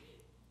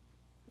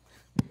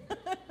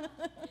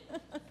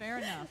 Fair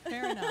enough.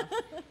 Fair enough.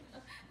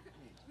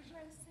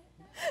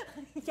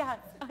 Yes,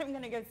 I'm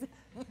going to go sit.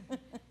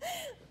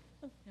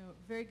 No,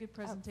 very good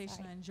presentation.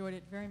 sorry. I enjoyed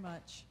it very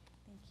much.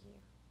 Thank you.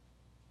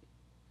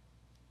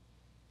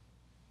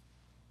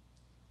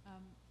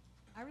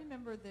 I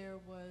remember there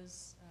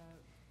was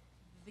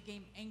the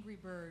game Angry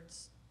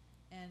Birds,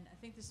 and I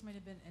think this might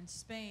have been in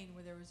Spain,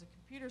 where there was a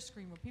computer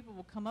screen where people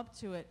will come up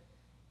to it,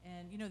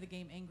 and you know the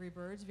game Angry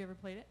Birds. Have you ever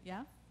played it?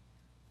 Yeah?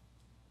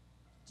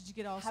 Did you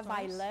get all Have stars?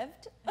 I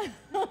lived?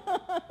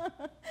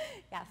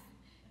 Yes.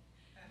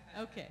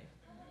 Okay.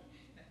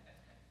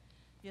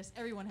 Yes,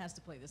 everyone has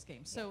to play this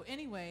game. So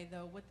anyway,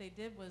 though, what they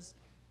did was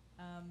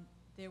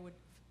they would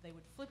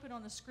flip it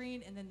on the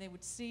screen, and then they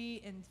would see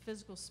in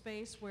physical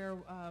space where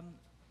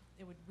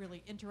it would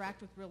really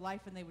interact with real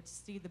life, and they would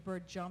see the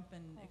bird jump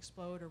and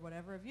explode or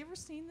whatever. Have you ever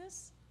seen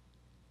this?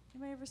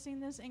 Anybody ever seen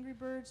this, Angry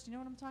Birds? Do you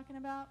know what I'm talking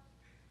about?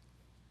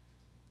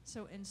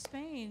 So in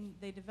Spain,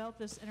 they developed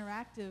this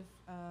interactive,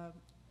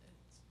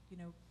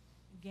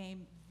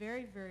 game,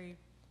 very, very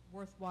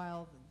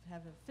worthwhile.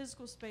 Have a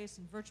physical space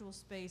and virtual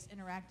space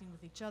interacting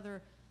with each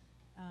other.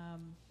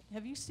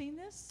 Have you seen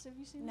this? Have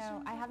you seen this?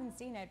 No, I haven't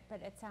seen it,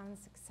 but it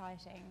sounds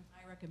exciting.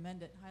 I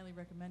recommend it. Highly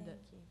recommend Thank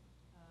it. you.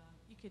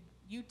 You could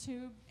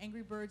YouTube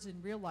Angry Birds in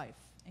real life,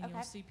 and you'll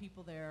Okay. see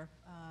people there.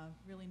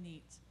 Really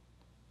neat.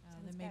 There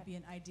Sounds may good. be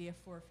an idea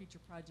for a future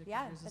project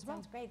Yeah, of yours that as well.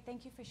 sounds great.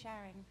 Thank you for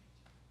sharing.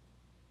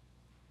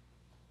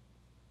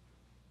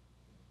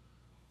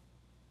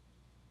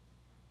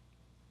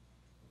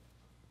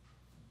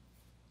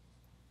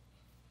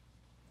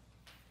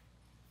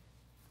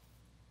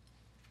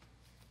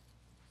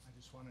 I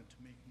just wanted to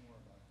make more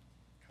of a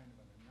kind of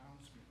an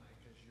announcement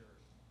because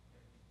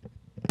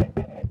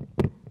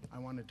I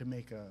wanted to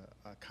make a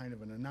kind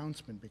of an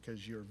announcement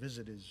because your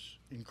visit is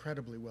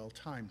incredibly well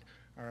timed.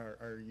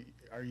 Are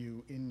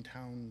you in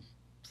town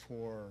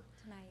for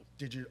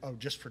Tonight.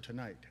 just for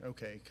tonight?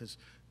 Okay, because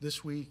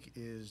this week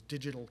is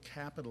Digital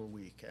Capital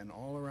Week, and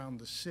all around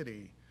the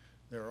city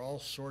there are all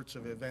sorts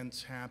of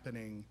events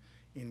happening,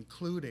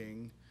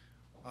 including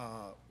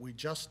we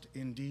just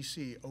in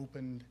DC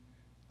opened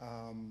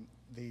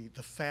the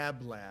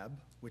Fab Lab,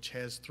 which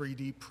has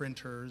 3D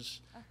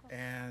printers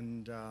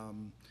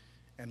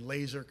and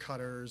laser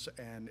cutters,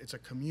 and it's a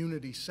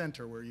community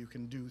center where you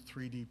can do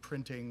 3D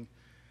printing.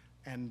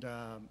 And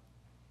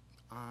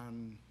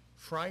on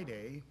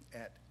Friday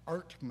at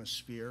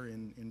Artmosphere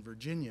in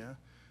Virginia,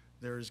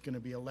 there's going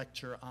to be a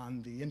lecture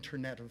on the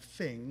Internet of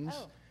Things.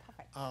 Oh,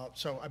 perfect.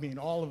 So, I mean,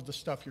 all of the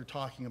stuff you're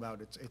talking about,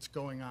 it's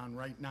going on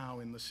right now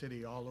in the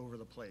city all over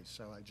the place.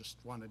 So I just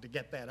wanted to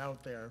get that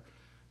out there.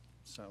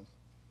 So.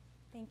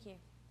 Thank you.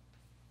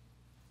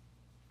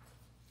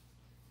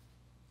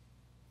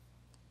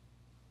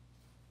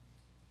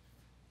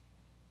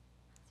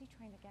 Is he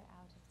trying to get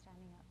out of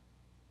standing up?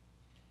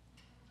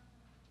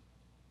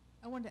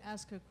 I wanted to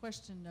ask a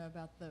question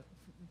about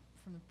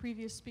from the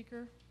previous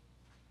speaker.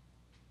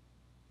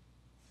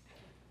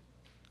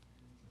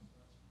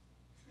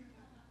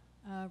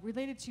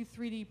 Related to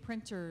 3D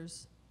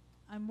printers,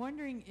 I'm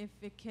wondering if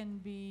it can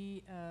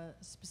be a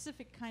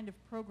specific kind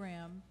of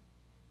program,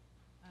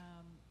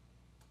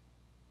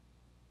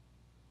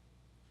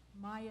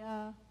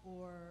 Maya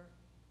or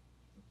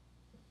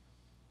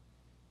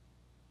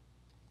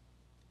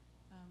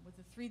with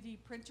the 3D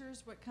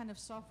printers, what kind of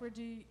software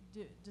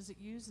does it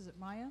use? Is it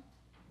Maya?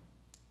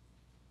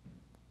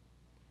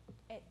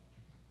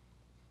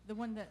 The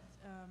one that,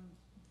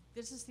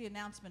 this is the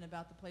announcement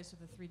about the place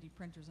with the 3D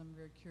printers. I'm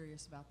very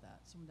curious about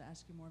that. Someone to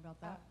ask you more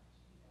about that?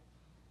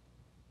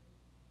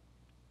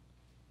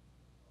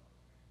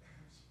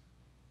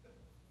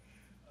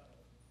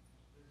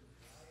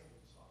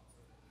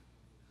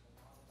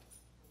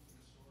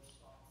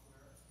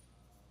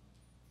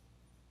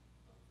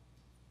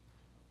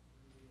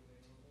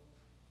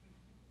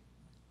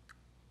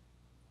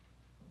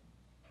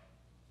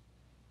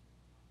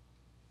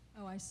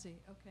 Oh, I see.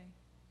 Okay.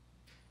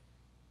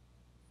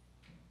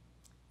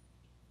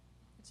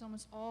 It's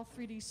almost all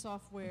 3D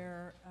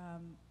software.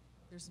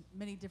 There's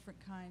many different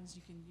kinds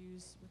you can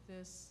use with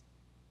this,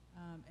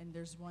 and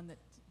there's one that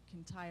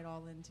can tie it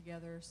all in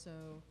together. So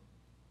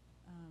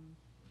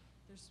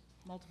there's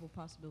multiple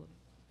possibilities.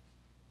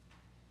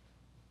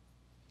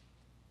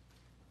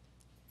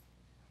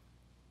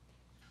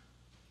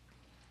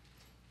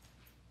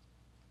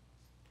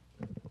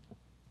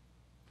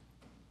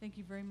 Thank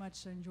you very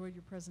much. I enjoyed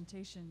your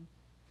presentation.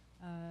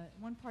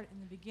 One part in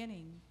the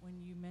beginning,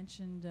 when you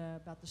mentioned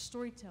about the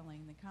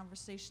storytelling, the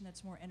conversation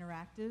that's more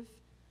interactive,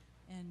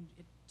 and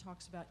it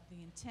talks about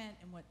the intent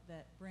and what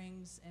that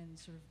brings, and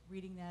sort of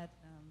reading that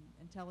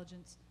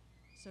intelligence.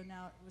 So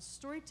now with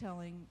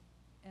storytelling,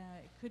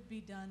 it could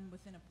be done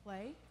within a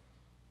play.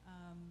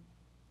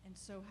 And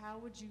so how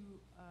would you,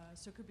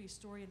 so it could be a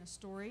story in a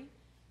story.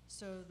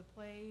 So the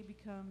play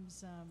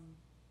becomes,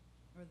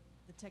 or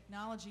the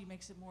technology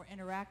makes it more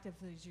interactive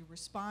as you're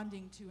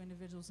responding to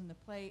individuals in the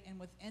play. And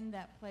within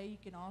that play, you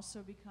can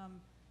also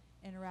become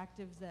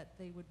interactive that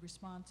they would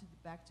respond to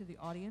back to the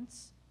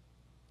audience.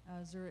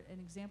 Is there an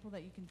example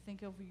that you can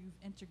think of where you've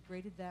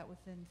integrated that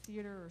within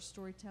theater or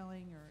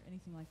storytelling or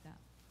anything like that?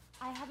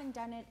 I haven't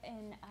done it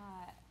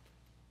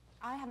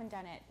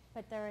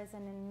but there is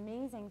an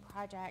amazing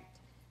project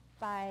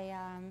by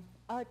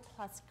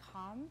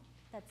Art+com.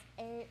 That's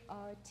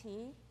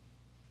A-R-T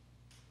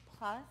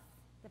plus,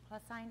 the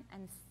plus sign,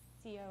 and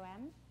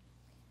C-O-M.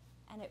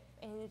 And it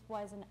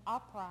was an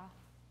opera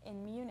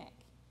in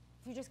Munich.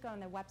 If you just go on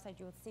their website,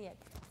 you will see it.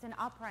 It's an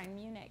opera in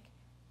Munich,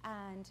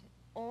 and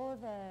all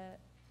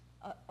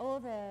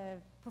the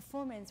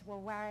performers were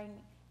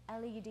wearing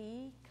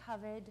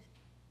LED-covered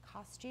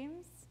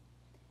costumes,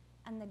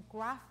 and the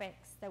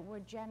graphics that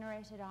were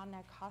generated on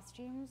their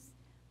costumes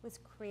was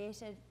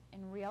created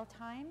in real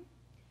time,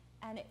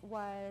 and it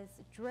was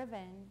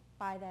driven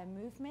by their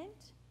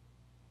movement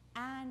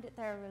and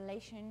their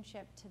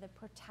relationship to the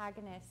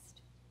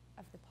protagonist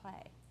of the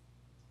play.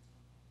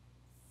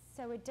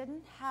 So it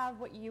didn't have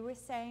what you were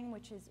saying,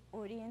 which is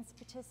audience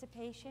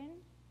participation,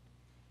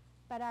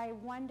 but I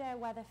wonder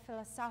whether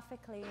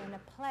philosophically in a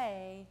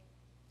play,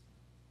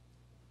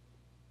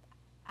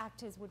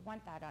 actors would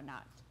want that or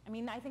not. I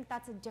mean, I think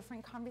that's a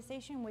different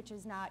conversation, which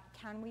is not,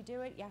 can we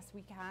do it? Yes,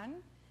 we can.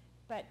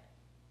 But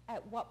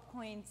at what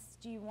points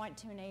do you want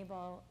to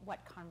enable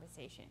what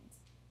conversations?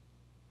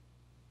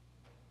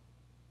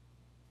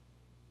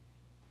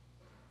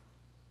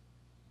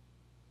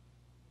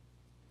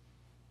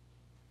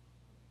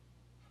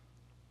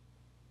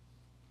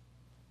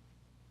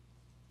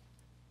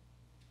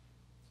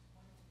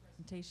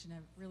 Presentation.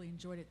 I've really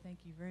enjoyed it. Thank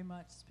you very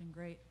much. It's been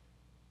great.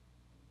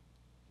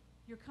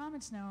 Your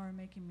comments now are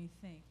making me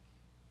think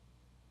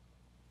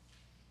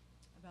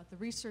about the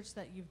research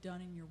that you've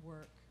done in your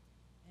work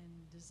in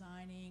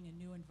designing a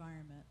new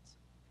environment.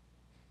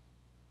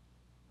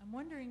 I'm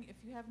wondering if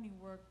you have any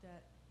work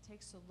that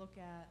takes a look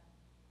at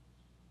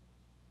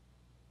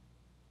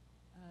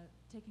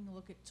taking a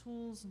look at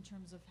tools in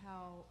terms of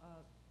how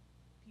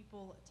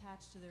people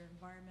attach to their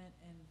environment,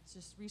 and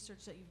just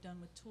research that you've done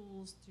with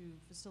tools to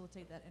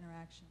facilitate that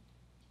interaction.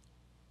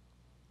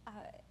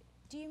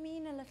 Do you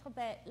mean a little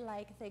bit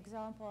like the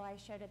example I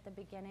showed at the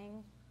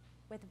beginning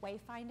with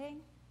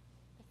wayfinding?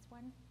 This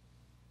one?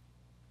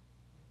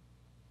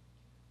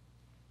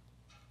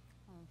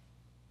 Oh.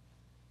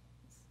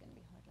 This is going to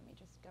be hard. Let me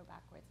just go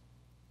backwards.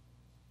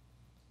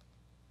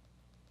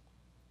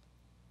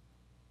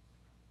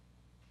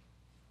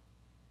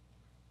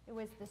 It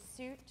was the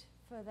suit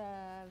for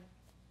the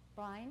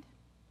blind.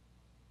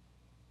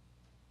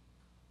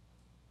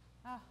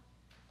 Oh,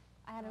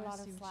 I had a lot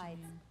of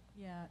slides.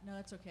 Yeah, no,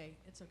 that's okay.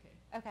 It's okay.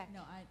 Okay.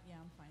 No, yeah,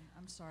 I'm fine.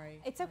 I'm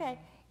sorry. It's okay.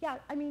 Yeah,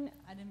 I mean.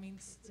 I didn't mean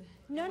to.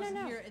 No, I no,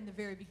 wasn't no. here in the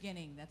very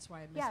beginning. That's why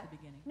I missed the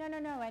beginning. No, no,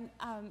 no. And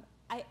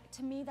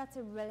to me, that's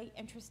a really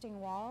interesting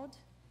world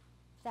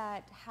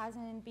that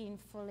hasn't been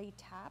fully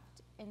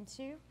tapped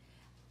into.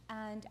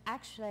 And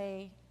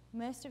actually,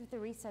 most of the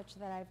research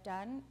that I've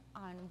done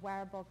on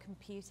wearable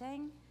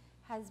computing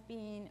has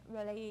been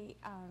really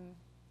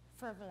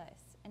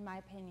frivolous, in my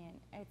opinion.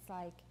 It's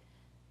like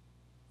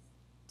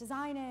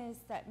designers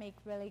that make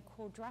really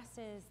cool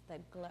dresses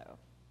that glow,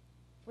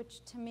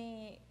 which to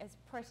me is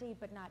pretty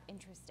but not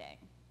interesting.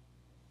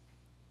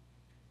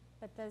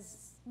 But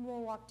there's more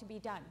work to be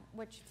done,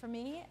 which for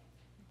me,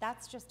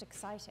 that's just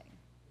exciting.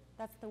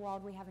 That's the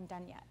world we haven't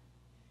done yet.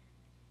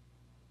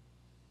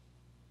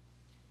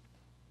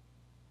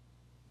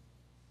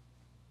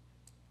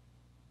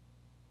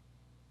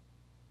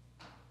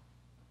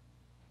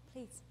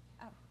 Please.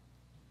 Oh.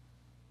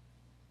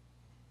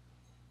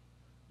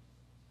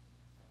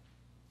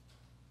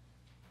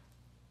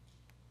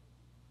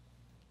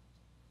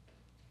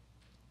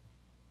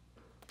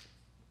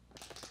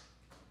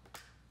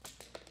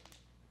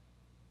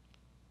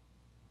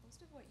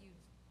 Most of what you've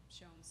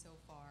shown so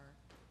far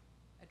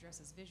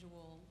addresses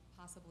visual,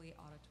 possibly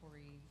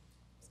auditory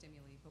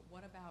stimuli, but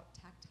what about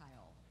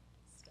tactile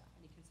stuff?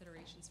 Any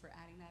considerations for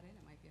adding that in?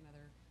 It might be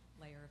another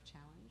layer of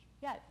challenge.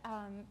 Yeah,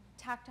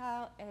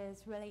 tactile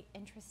is really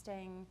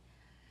interesting.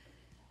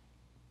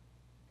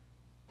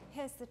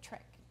 Here's the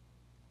trick.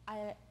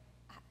 I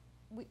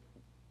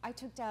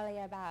talked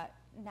earlier about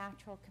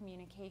natural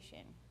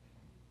communication.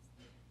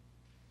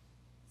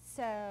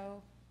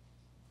 So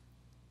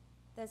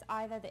there's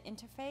either the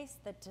interface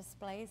that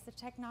displays the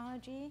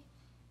technology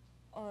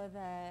or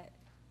the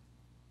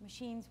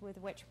machines with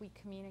which we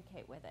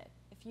communicate with it.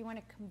 If you want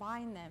to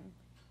combine them,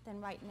 then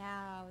right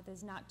now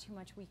there's not too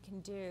much we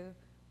can do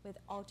with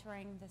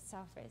altering the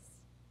surface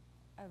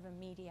of a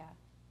media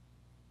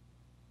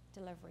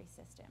delivery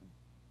system.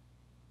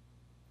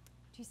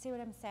 Do you see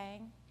what I'm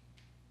saying?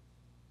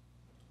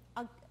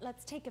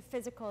 Let's take a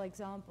physical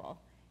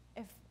example.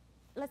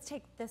 Let's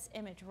take this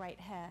image right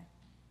here.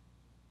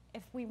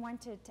 If we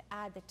wanted to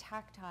add the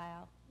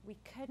tactile, we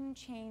couldn't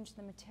change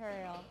the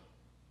material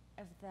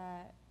of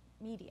the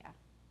media.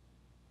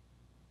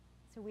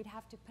 So we'd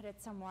have to put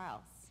it somewhere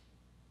else.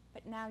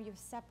 But now you're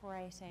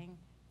separating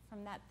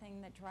from that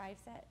thing that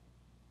drives it,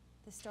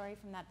 the story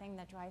from that thing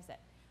that drives it.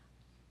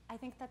 I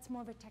think that's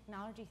more of a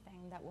technology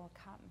thing that will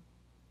come.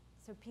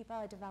 So people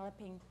are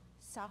developing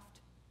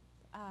soft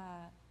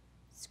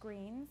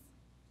screens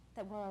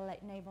that will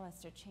enable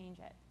us to change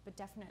it, but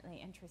definitely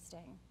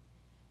interesting.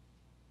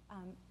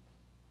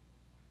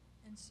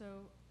 And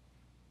so,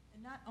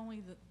 and not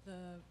only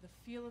the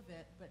feel of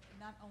it, but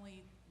not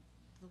only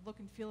the look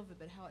and feel of it,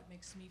 but how it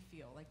makes me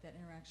feel. Like that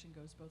interaction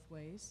goes both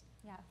ways.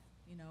 Yeah.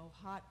 You know,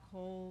 hot,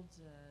 cold,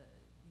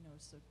 you know,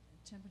 so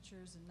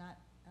temperatures, and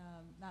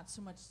not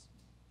so much.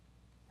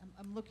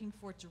 I'm looking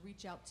for it to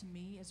reach out to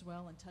me as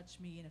well and touch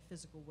me in a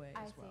physical way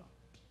as well.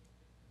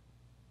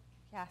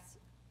 Yes.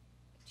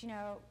 You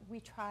know, we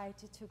try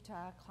to talk to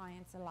our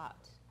clients a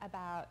lot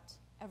about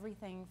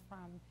everything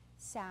from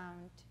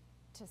sound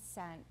to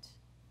scent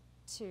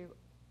to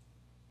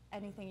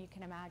anything you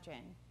can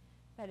imagine.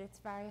 But it's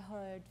very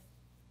hard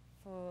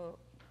for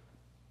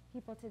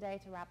people today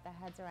to wrap their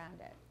heads around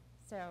it.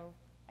 So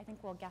I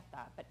think we'll get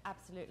that, but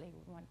absolutely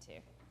we want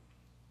to.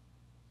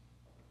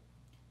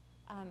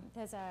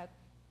 There's a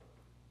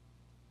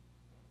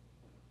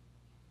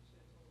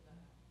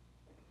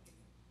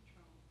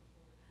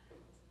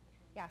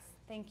yes,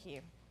 thank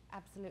you.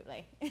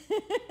 Absolutely.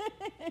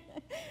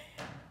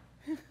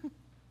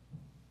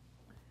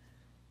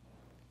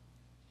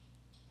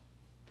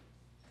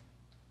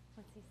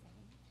 What's he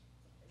saying?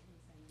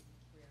 He's saying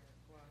wear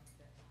gloves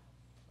that have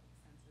like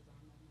sensors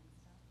on them and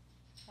stuff.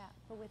 Yeah,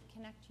 but with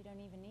Kinect, you don't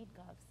even need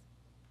gloves.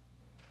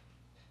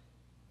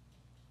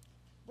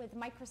 With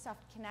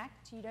Microsoft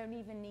Kinect, you don't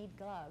even need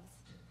gloves.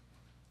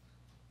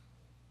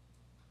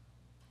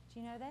 Do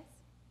you know this?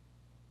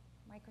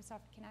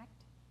 Microsoft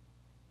Kinect?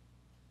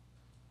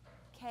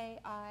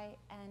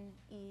 K-I-N-E-C-T.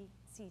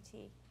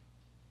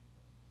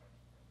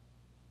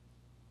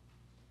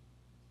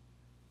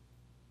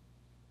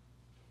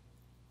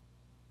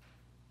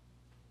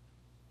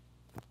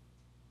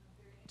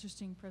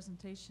 Interesting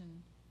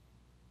presentation.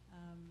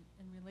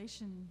 In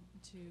relation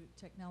to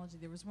technology,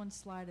 there was one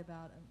slide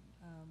about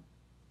a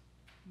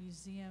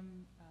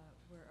museum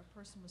where a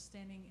person was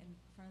standing in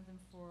front of them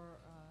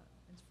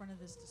in front of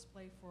this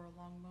display for a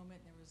long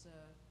moment. There was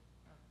a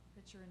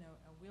picture in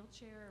a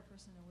wheelchair, a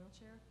person in a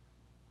wheelchair.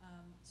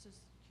 So I was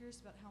curious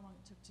about how long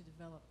it took to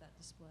develop that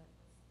display,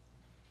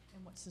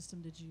 and what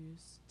system did you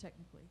use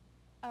technically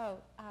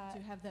Oh,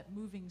 to have that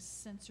moving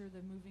sensor,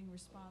 the moving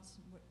response,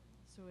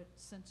 so it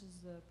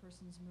senses the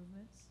person's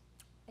movements?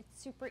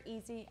 it's super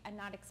easy and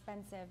not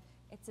expensive.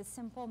 It's a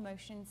simple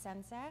motion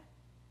sensor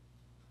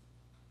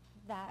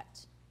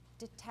that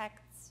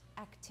detects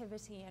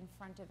activity in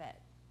front of it.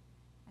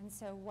 And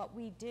so what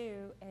we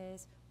do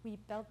is we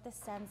built the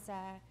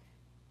sensor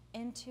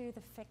into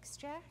the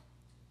fixture,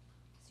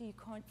 so you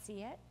can't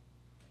see it,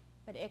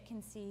 but it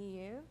can see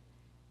you.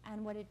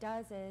 And what it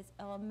does is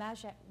it will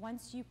measure,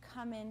 once you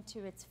come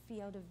into its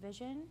field of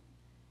vision,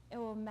 it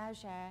will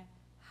measure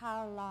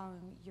how long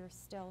you're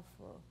still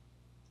for.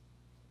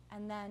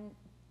 And then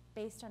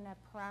based on a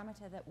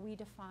parameter that we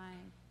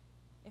define,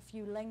 if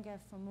you linger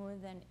for more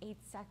than 8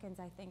 seconds,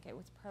 I think it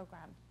was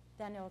programmed,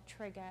 then it'll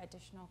trigger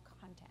additional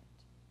content.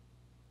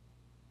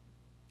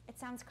 It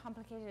sounds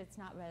complicated, it's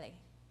not really.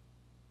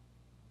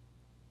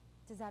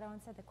 Does that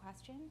answer the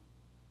question?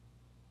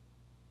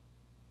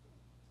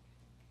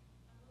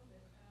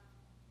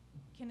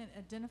 Can it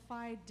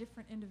identify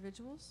different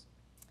individuals?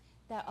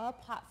 There are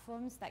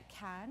platforms that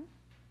can,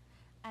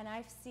 and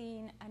I've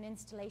seen an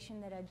installation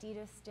that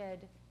Adidas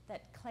did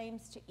that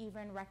claims to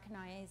even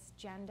recognize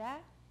gender.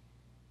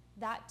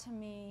 That to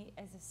me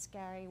is a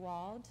scary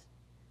world,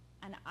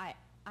 and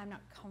I'm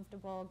not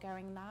comfortable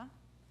going there.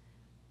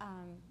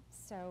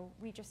 So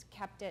we just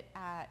kept it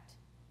at,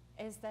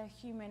 is there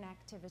human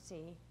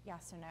activity,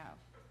 yes or no,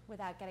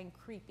 without getting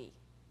creepy.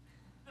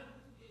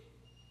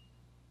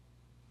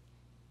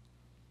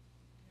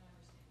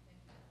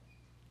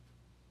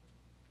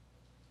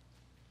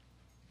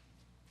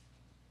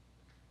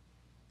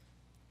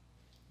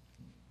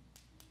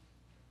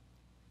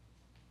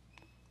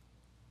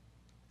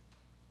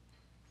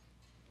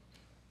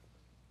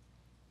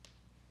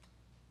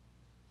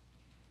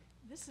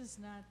 This is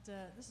not,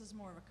 this is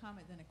more of a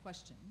comment than a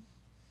question.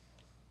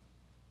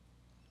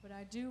 But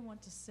I do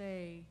want to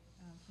say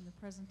from the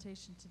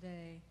presentation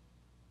today,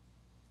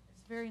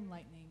 it's very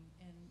enlightening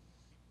and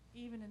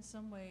even in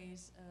some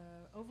ways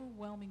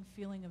overwhelming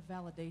feeling of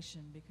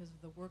validation because of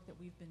the work that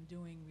we've been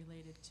doing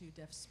related to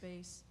deaf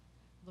space,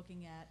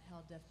 looking at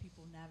how deaf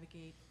people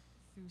navigate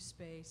through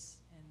space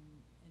and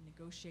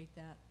negotiate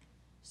that.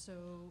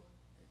 So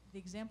the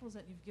examples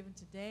that you've given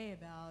today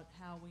about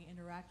how we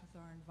interact with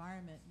our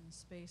environment and the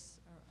space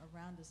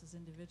around us as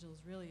individuals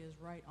really is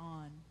right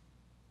on.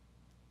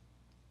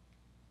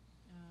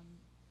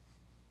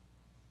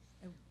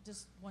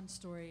 Just one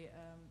story,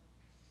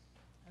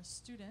 a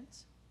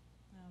student,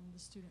 the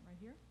student right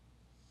here,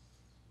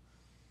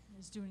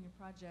 is doing a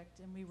project,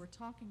 and we were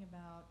talking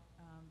about,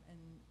 and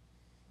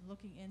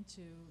looking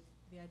into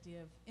the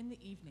idea of in the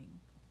evening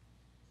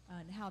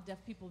and how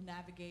deaf people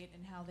navigate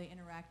and how they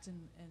interact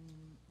in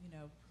you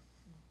know,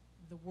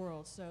 the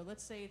world. So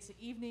let's say it's the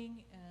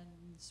evening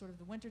and sort of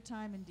the winter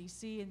time in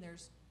DC, and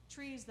there's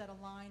trees that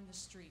align the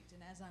street.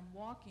 And as I'm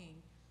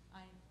walking,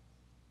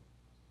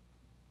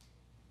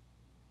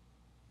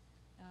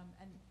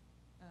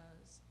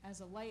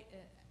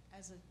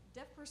 as a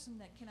deaf person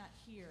that cannot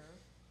hear,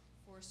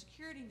 for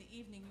security in the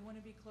evening, you want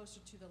to be closer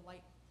to the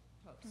light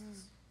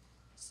posts.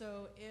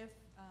 So if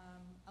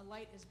a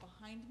light is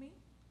behind me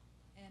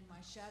and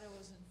my shadow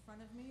is in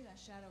front of me, that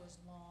shadow is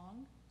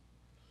long,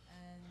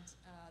 and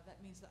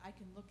that means that I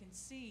can look and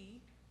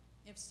see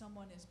if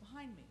someone is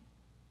behind me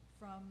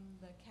from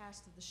the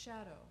cast of the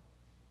shadow.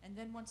 And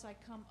then once I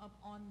come up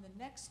on the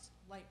next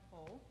light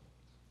pole,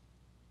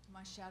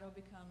 my shadow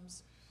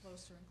becomes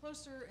closer and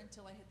closer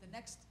until I hit the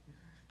next.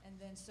 And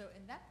then so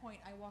in that point,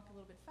 I walk a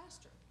little bit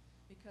faster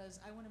because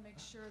I want to make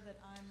sure that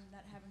I'm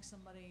not having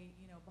somebody,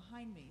 you know,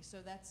 behind me.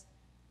 So that's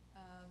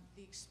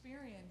the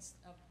experience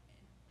of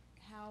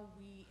how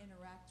we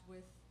interact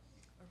with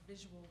our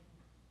visual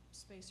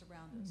space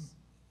around us.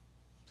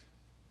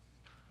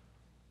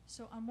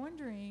 So I'm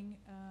wondering,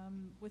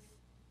 with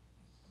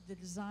the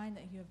design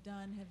that you have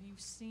done, have you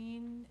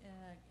seen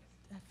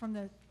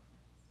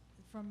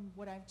from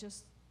what I've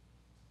just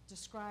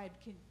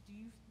described? Do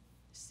you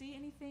see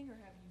anything, or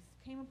have you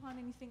came upon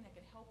anything that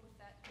could help with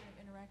that kind of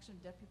interaction?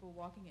 Deaf people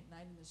walking at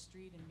night in the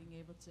street and being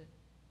able to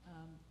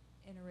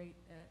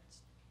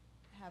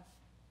have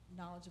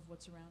knowledge of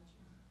what's around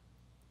you.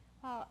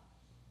 Well,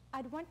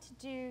 I'd want to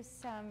do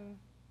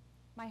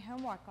my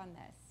homework on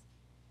this,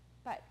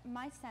 but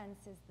my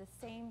sense is the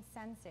same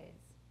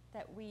senses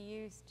that we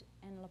used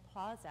in La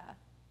Plaza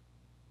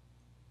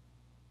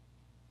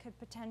could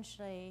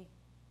potentially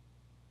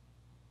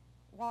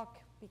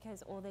walk,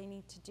 because all they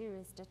need to do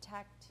is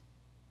detect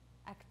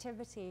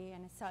activity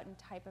and a certain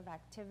type of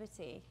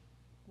activity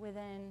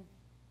within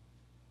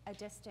a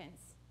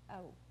distance.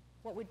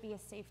 What would be a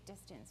safe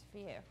distance for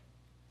you?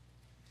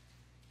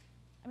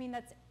 I mean,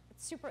 it's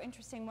super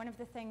interesting. One of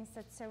the things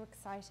that's so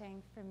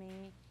exciting for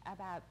me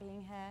about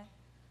being here,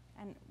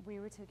 and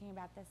we were talking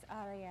about this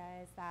earlier,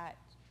 is that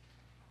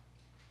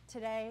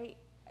today,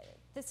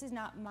 this is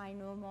not my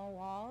normal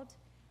world,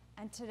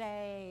 and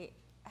today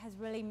has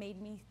really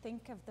made me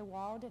think of the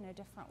world in a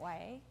different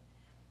way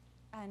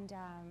and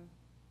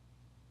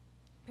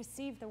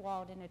perceive the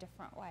world in a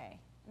different way.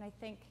 And I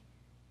think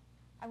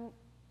I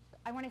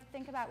want to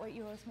think about what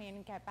you asked me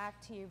and get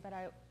back to you, but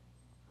I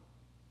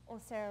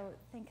also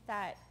think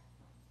that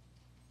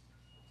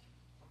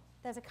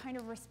there's a kind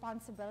of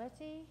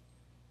responsibility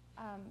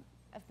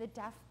of the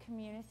deaf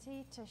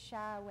community to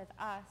share with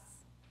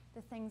us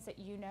the things that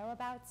you know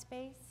about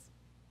space,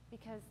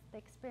 because the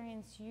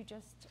experience you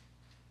just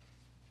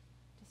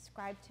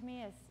described to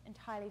me is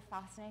entirely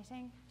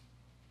fascinating.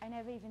 I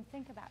never even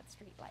think about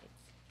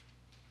streetlights.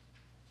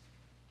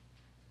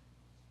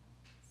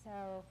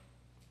 So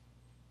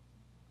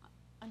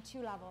on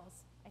two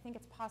levels, I think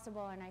it's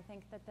possible, and I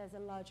think that there's a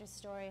larger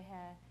story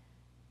here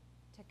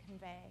to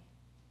convey.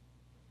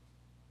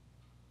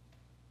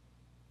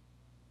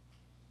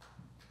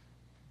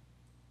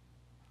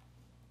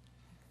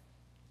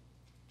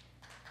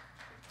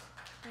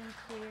 Thank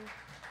you.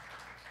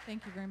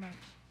 Thank you very much.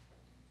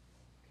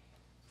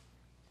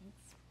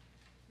 Thanks.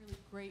 Really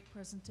great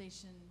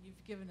presentation.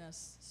 You've given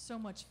us so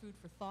much food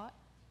for thought.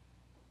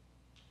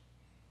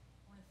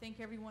 I want to thank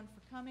everyone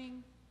for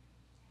coming.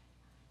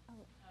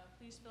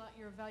 Please fill out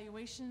your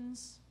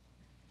evaluations.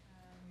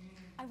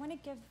 I want to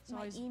give It's my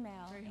always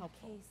email very in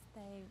helpful. case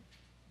they...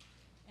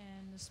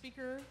 And the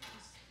speaker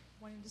is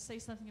wanting to say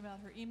something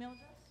about her email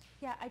address.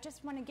 Yeah, I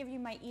just want to give you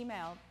my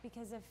email,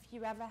 because if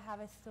you ever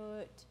have a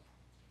thought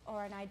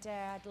or an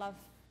idea, I'd love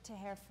to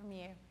hear from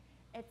you.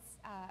 It's...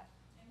 And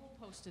we'll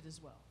post it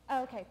as well.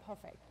 Oh, okay,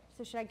 perfect.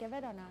 So should I give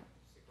it or not?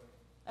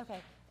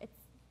 Okay,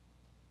 it's...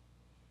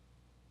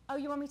 Oh,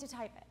 you want me to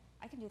type it?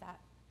 I can do that.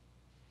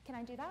 Can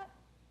I do that,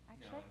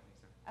 actually? No, I don't think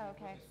so. Oh,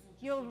 okay.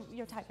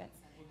 You'll type it.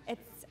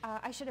 It's,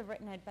 I should have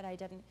written it, but I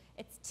didn't.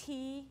 It's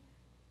T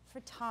for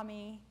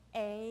Tommy,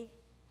 A-L-I,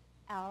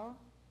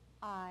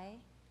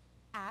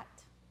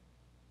 at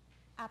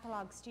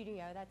Apologue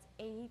Studio. That's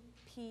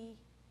A-P-O-L-O-G-U-E.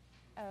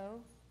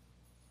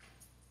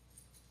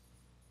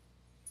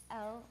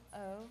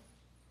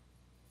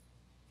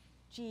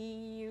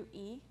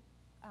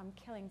 I'm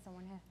killing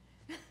someone here.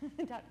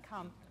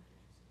 .com.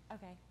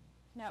 Okay.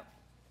 No.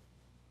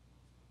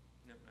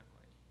 Nope, not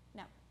quite.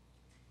 No.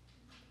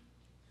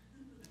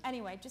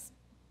 Anyway,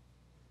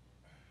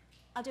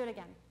 I'll do it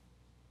again.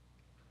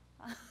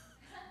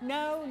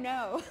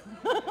 No.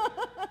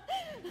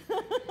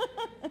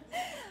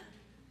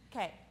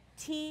 Okay,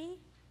 T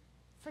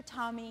for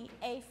Tommy,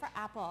 A for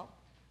apple,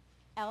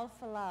 L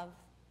for love,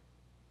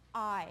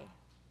 I,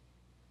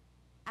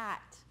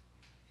 at,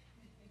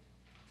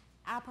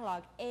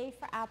 Apologue, A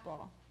for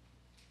apple,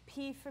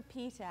 P for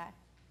Peter,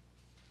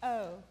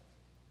 O,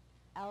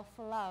 L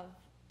for love,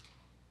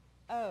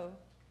 O,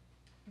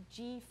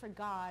 G for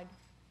God,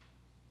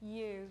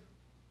 U,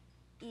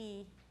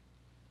 E,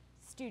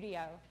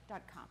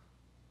 studio.com.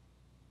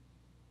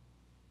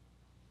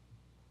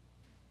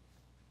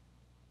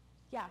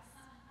 Yes,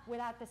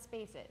 without the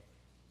spaces.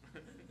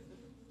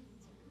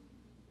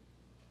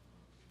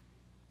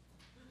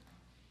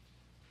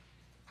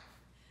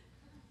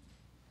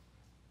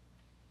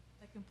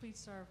 That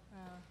completes our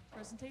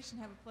presentation.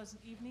 Have a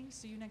pleasant evening.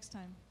 See you next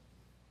time.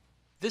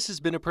 This has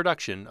been a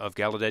production of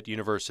Gallaudet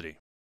University.